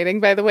so exciting,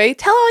 by the way.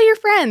 Tell all your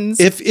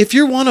friends. If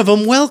you're one of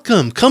them,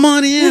 welcome. Come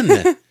on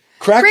in.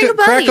 Crack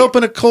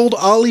open a cold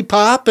Ollie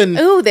Pop. And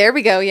ooh, there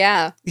we go,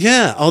 yeah.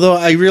 Yeah, although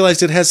I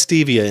realized it has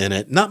stevia in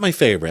it. Not my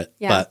favorite,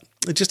 but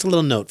just a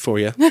little note for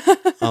you,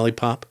 Ollie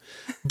Pop.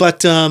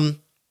 But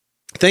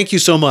thank you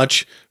so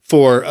much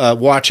for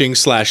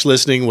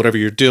watching/listening, whatever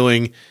you're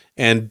doing,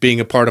 and being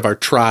a part of our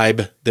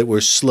tribe that we're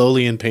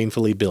slowly and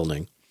painfully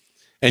building.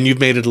 And you've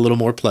made it a little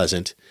more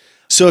pleasant.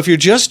 So if you're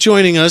just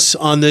joining us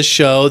on this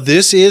show,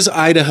 this is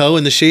Idaho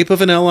in the shape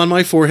of an L on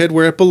my forehead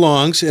where it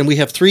belongs. And we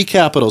have 3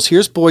 capitals.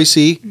 Here's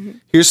Boise,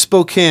 here's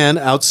Spokane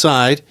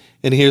outside,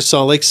 and here's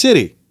Salt Lake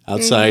City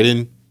outside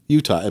in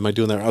Utah. Am I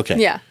doing that? Okay.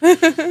 Yeah.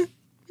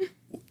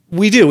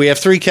 We do. We have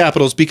 3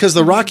 capitals because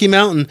the Rocky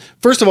Mountain,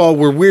 first of all,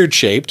 we're weird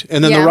shaped.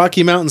 And then the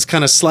Rocky Mountains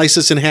kind of slice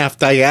us in half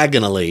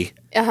diagonally.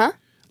 Uh-huh.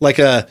 Like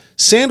a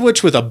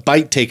sandwich with a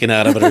bite taken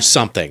out of it or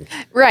something.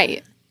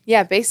 Right.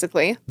 Yeah,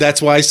 basically.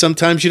 That's why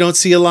sometimes you don't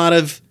see a lot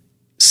of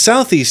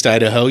Southeast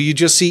Idaho. You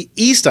just see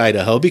East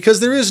Idaho because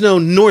there is no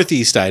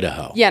Northeast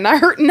Idaho. Yeah,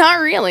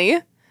 not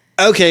really.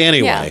 Okay,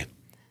 anyway.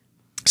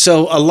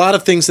 So a lot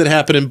of things that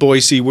happen in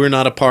Boise we're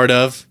not a part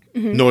of.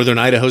 Northern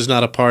Idaho's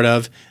not a part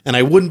of. And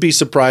I wouldn't be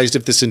surprised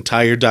if this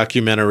entire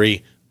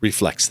documentary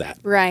reflects that.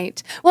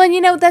 Right. Well,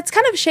 and that's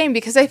kind of a shame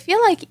because I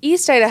feel like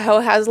East Idaho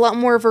has a lot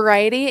more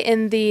variety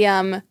in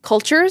the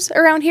cultures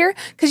around here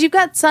because you've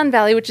got Sun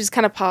Valley, which is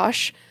kind of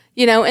posh,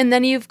 and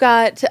then you've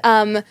got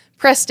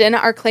Preston,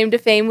 our claim to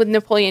fame with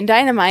Napoleon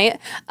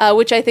Dynamite,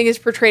 which I think is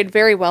portrayed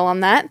very well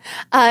on that.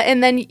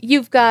 And then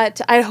you've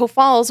got Idaho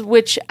Falls,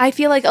 which I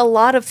feel like a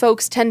lot of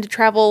folks tend to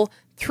travel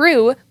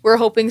through. We're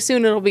hoping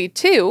soon it'll be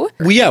 2.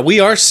 Well, yeah, we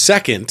are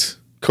second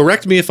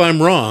correct me if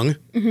I'm wrong.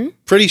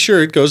 Pretty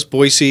sure it goes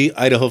Boise,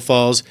 Idaho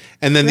Falls,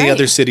 and then the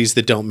other cities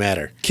that don't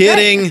matter.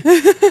 Kidding.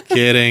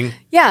 Kidding.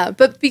 Yeah,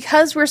 but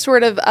because we're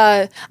sort of,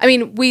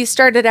 we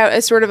started out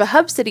as sort of a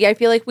hub city, I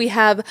feel like we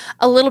have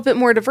a little bit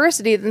more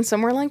diversity than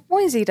somewhere like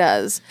Boise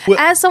does. Well,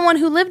 as someone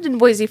who lived in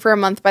Boise for a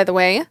month, by the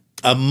way.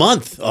 A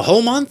month? A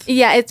whole month?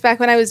 Yeah, it's back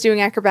when I was doing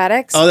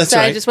acrobatics. Oh, that's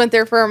right. I just went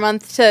there for a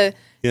month to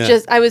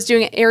I was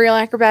doing aerial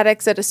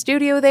acrobatics at a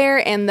studio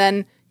there and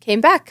then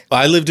came back.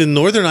 I lived in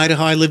northern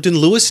Idaho. I lived in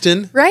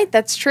Lewiston. Right,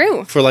 that's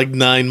true. For like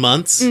 9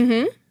 months.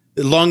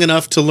 Long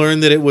enough to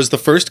learn that it was the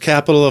first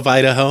capital of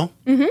Idaho.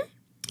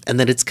 And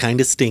that it's kind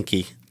of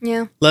stinky.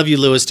 Yeah. Love you,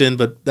 Lewiston,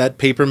 but that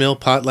paper mill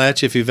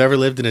potlatch, if you've ever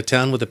lived in a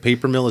town with a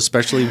paper mill,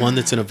 especially one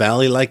that's in a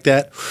valley like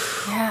that.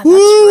 Yeah,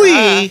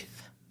 woo-wee.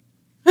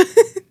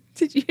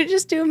 Did you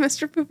just do a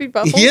Mr. Poopy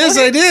Bubble? Yes,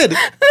 I did.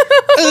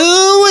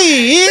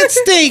 Ooh-wee, it's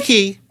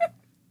stinky.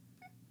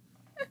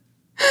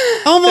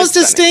 Almost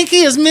as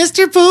stinky as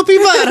Mr. Poopy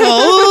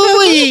Butthole.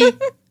 Ooh-wee.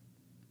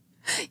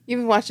 You've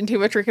been watching too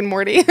much Rick and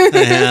Morty. I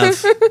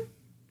have.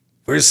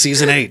 Where's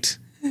season 8?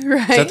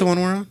 Right. Is that the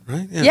one we're on?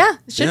 Right? Yeah,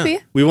 it should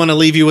be. We want to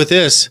leave you with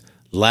this.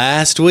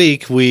 Last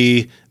week,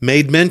 we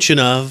made mention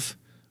of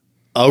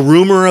a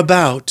rumor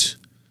about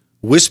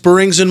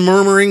whisperings and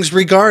murmurings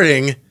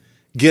regarding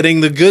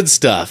getting the good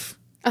stuff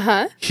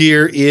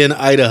here in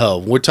Idaho.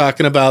 We're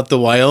talking about the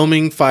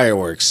Wyoming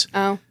fireworks.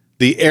 Oh.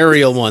 The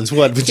aerial ones.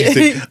 What would you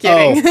think?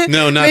 Kidding. Oh,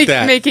 no, not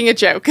that. Making a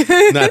joke.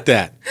 Not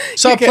that.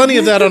 Saw plenty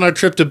of that on our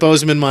trip to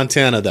Bozeman,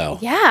 Montana, though.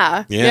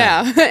 Yeah.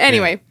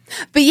 Anyway.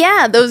 But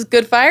yeah, those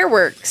good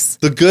fireworks.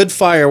 The good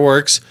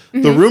fireworks.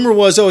 The rumor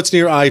was, it's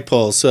near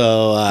I-Pull.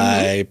 So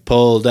I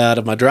pulled out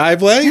of my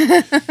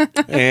driveway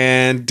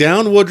and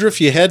down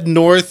Woodruff, you head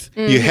north,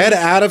 you head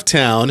out of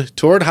town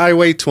toward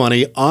Highway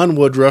 20 on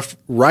Woodruff.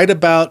 Right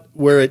about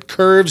where it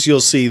curves,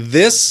 you'll see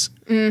this.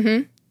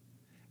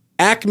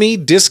 Acme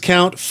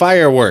Discount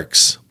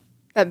Fireworks.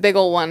 That big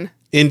old one.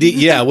 Indeed,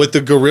 yeah, with the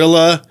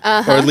gorilla,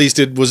 or at least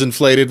it was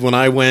inflated when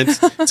I went.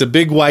 It's a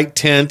big white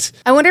tent.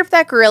 I wonder if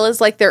that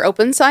gorilla's like their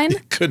open sign.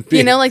 It could be.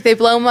 You know, like they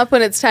blow them up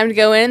when it's time to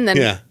go in,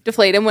 then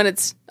deflate them when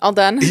it's all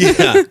done.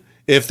 Yeah.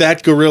 If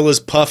that gorilla's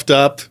puffed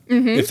up,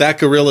 if that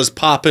gorilla's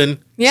popping,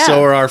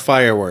 so are our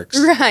fireworks.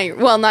 Right.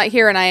 Well, not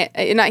here in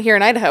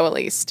Idaho, at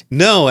least.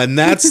 No, and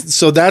that's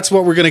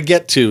what we're going to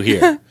get to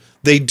here.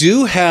 They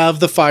do have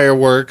the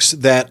fireworks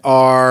that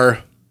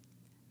are,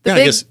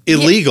 I guess,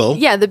 illegal.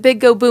 Yeah, the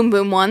big go boom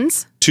boom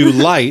ones. To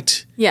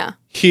light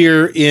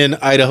here in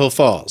Idaho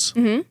Falls.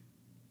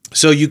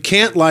 So you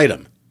can't light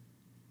them.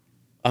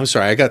 I'm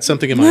sorry, I got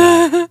something in my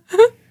eye.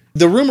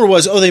 The rumor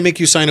was, they make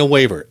you sign a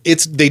waiver.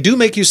 They do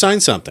make you sign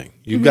something.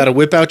 You've got to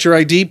whip out your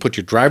ID, put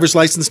your driver's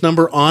license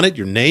number on it,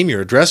 your name, your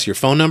address, your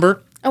phone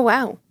number. Oh,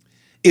 wow.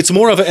 It's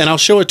more of and I'll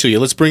show it to you.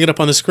 Let's bring it up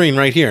on the screen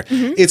right here.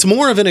 It's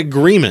more of an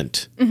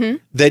agreement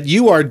that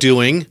you are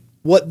doing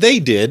what they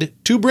did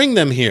to bring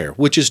them here,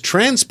 which is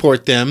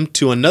transport them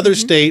to another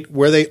state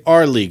where they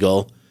are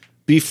legal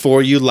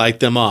before you light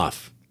them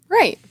off.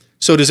 Right.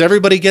 So does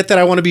everybody get that?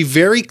 I want to be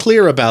very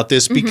clear about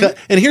this because,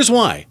 and here's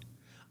why.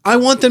 I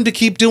want them to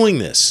keep doing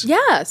this.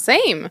 Yeah,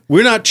 same.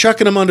 We're not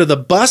chucking them under the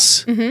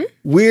bus.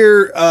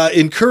 We're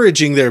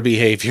encouraging their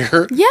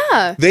behavior.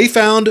 Yeah. They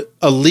found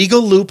a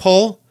legal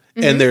loophole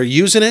and they're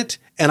using it,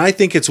 and I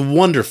think it's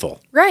wonderful.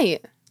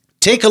 Right.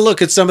 Take a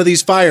look at some of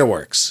these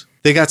fireworks.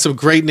 They got some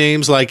great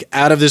names like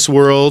Out of This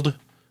World,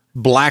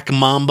 Black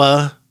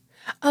Mamba.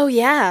 Oh,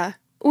 yeah.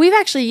 We've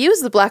actually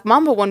used the Black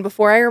Mamba one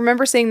before. I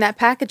remember seeing that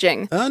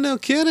packaging. Oh, no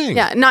kidding.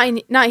 Yeah,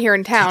 not here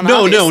in town,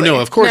 No, obviously. no,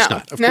 of course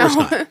not. Of course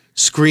not.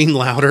 Scream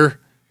Louder,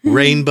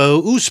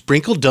 Rainbow. Ooh,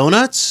 Sprinkled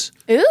Donuts.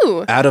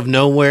 Ooh. Out of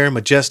Nowhere,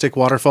 Majestic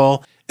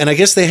Waterfall. And I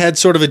guess they had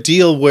sort of a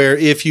deal where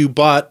if you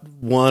bought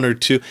one or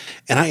two,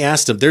 and I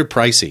asked them, they're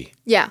pricey.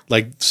 Yeah.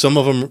 Like some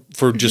of them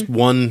for just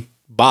one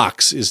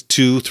box is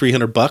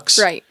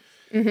 $200-$300. Right.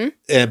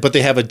 But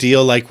they have a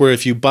deal like where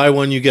if you buy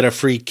one, you get a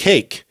free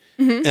cake.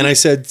 And I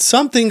said,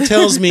 something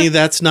tells me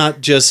that's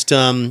not just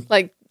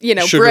like,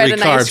 sugary bread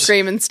and carbs. Ice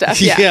cream and stuff.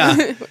 Yeah.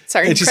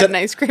 Sorry, and bread and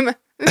ice cream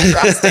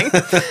frosting.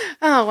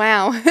 Oh,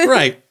 wow.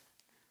 Right.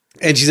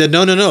 And she said,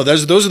 no.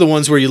 Those are the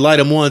ones where you light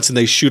them once and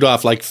they shoot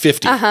off like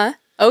 50.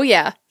 Oh,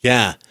 yeah.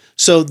 Yeah.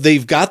 So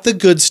they've got the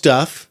good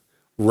stuff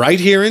right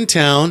here in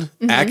town.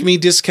 Acme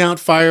Discount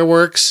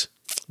Fireworks.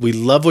 We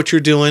love what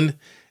you're doing.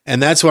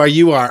 And that's why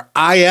you are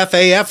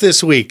IFAF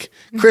this week.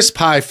 Crisp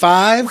high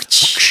five.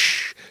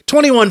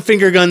 21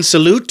 finger gun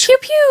salute. Pew,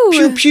 pew.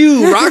 Pew,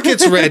 pew.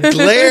 Rockets red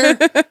glare.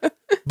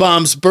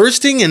 Bombs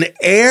bursting in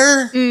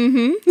air.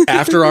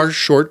 After our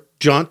short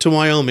jaunt to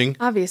Wyoming.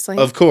 Obviously.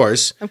 Of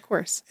course. Of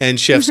course. And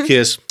chef's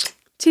kiss.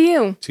 To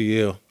you. To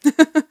you.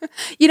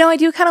 I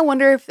do kind of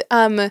wonder if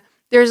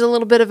there's a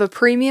little bit of a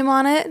premium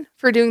on it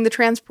for doing the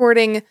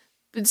transporting,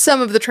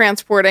 some of the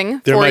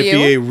transporting there for might you.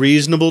 be a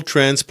reasonable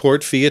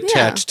transport fee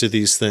attached to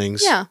these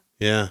things. Yeah.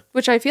 Yeah.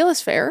 Which I feel is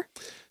fair.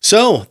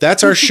 So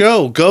that's our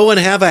show. Go and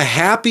have a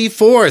happy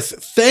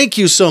 4th. Thank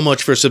you so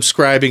much for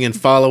subscribing and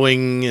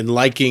following and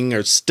liking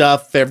our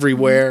stuff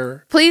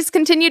everywhere. Please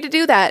continue to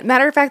do that.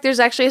 Matter of fact, there's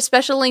actually a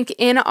special link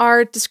in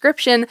our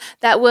description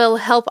that will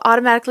help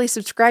automatically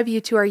subscribe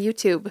you to our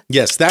YouTube.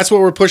 Yes, that's what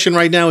we're pushing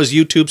right now is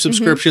YouTube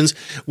subscriptions.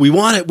 We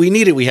want it. We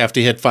need it. We have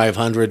to hit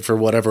 500 for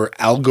whatever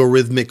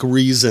algorithmic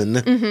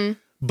reason.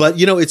 But,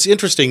 you know, it's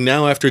interesting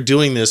now after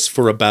doing this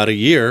for about a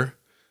year,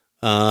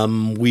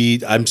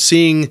 I'm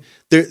seeing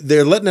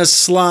they're letting us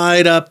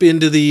slide up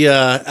into the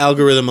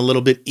algorithm a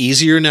little bit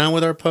easier now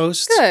with our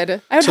posts.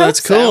 Good. I would so hope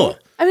that's cool. So.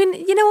 I mean,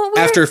 you know what?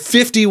 After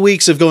 50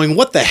 weeks of going,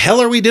 what the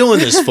hell are we doing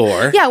this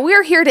for? Yeah,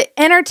 we're here to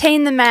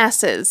entertain the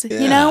masses.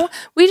 You know,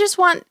 we just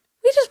want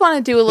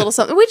to do a little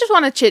something. We just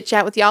want to chit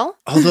chat with y'all.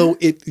 Although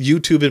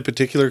YouTube in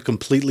particular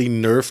completely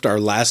nerfed our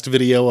last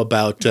video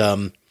about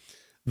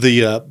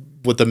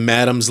what the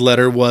madam's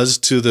letter was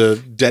to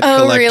the debt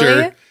collector.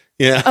 Really?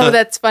 Yeah. Oh,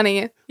 that's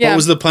funny. Yeah. What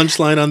was the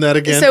punchline on that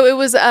again? So it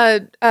was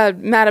a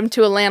madam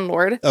to a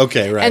landlord.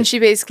 Okay, right. And she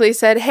basically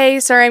said, "Hey,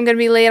 sorry, I'm going to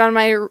be late on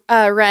my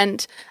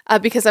rent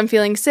because I'm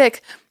feeling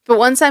sick. But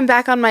once I'm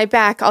back on my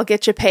back, I'll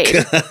get you paid."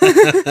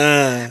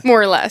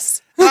 More or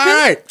less. All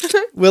right.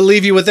 We'll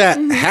leave you with that.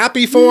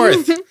 Happy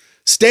 4th.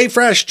 Stay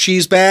fresh,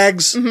 cheese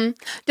bags.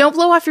 Don't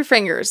blow off your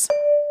fingers.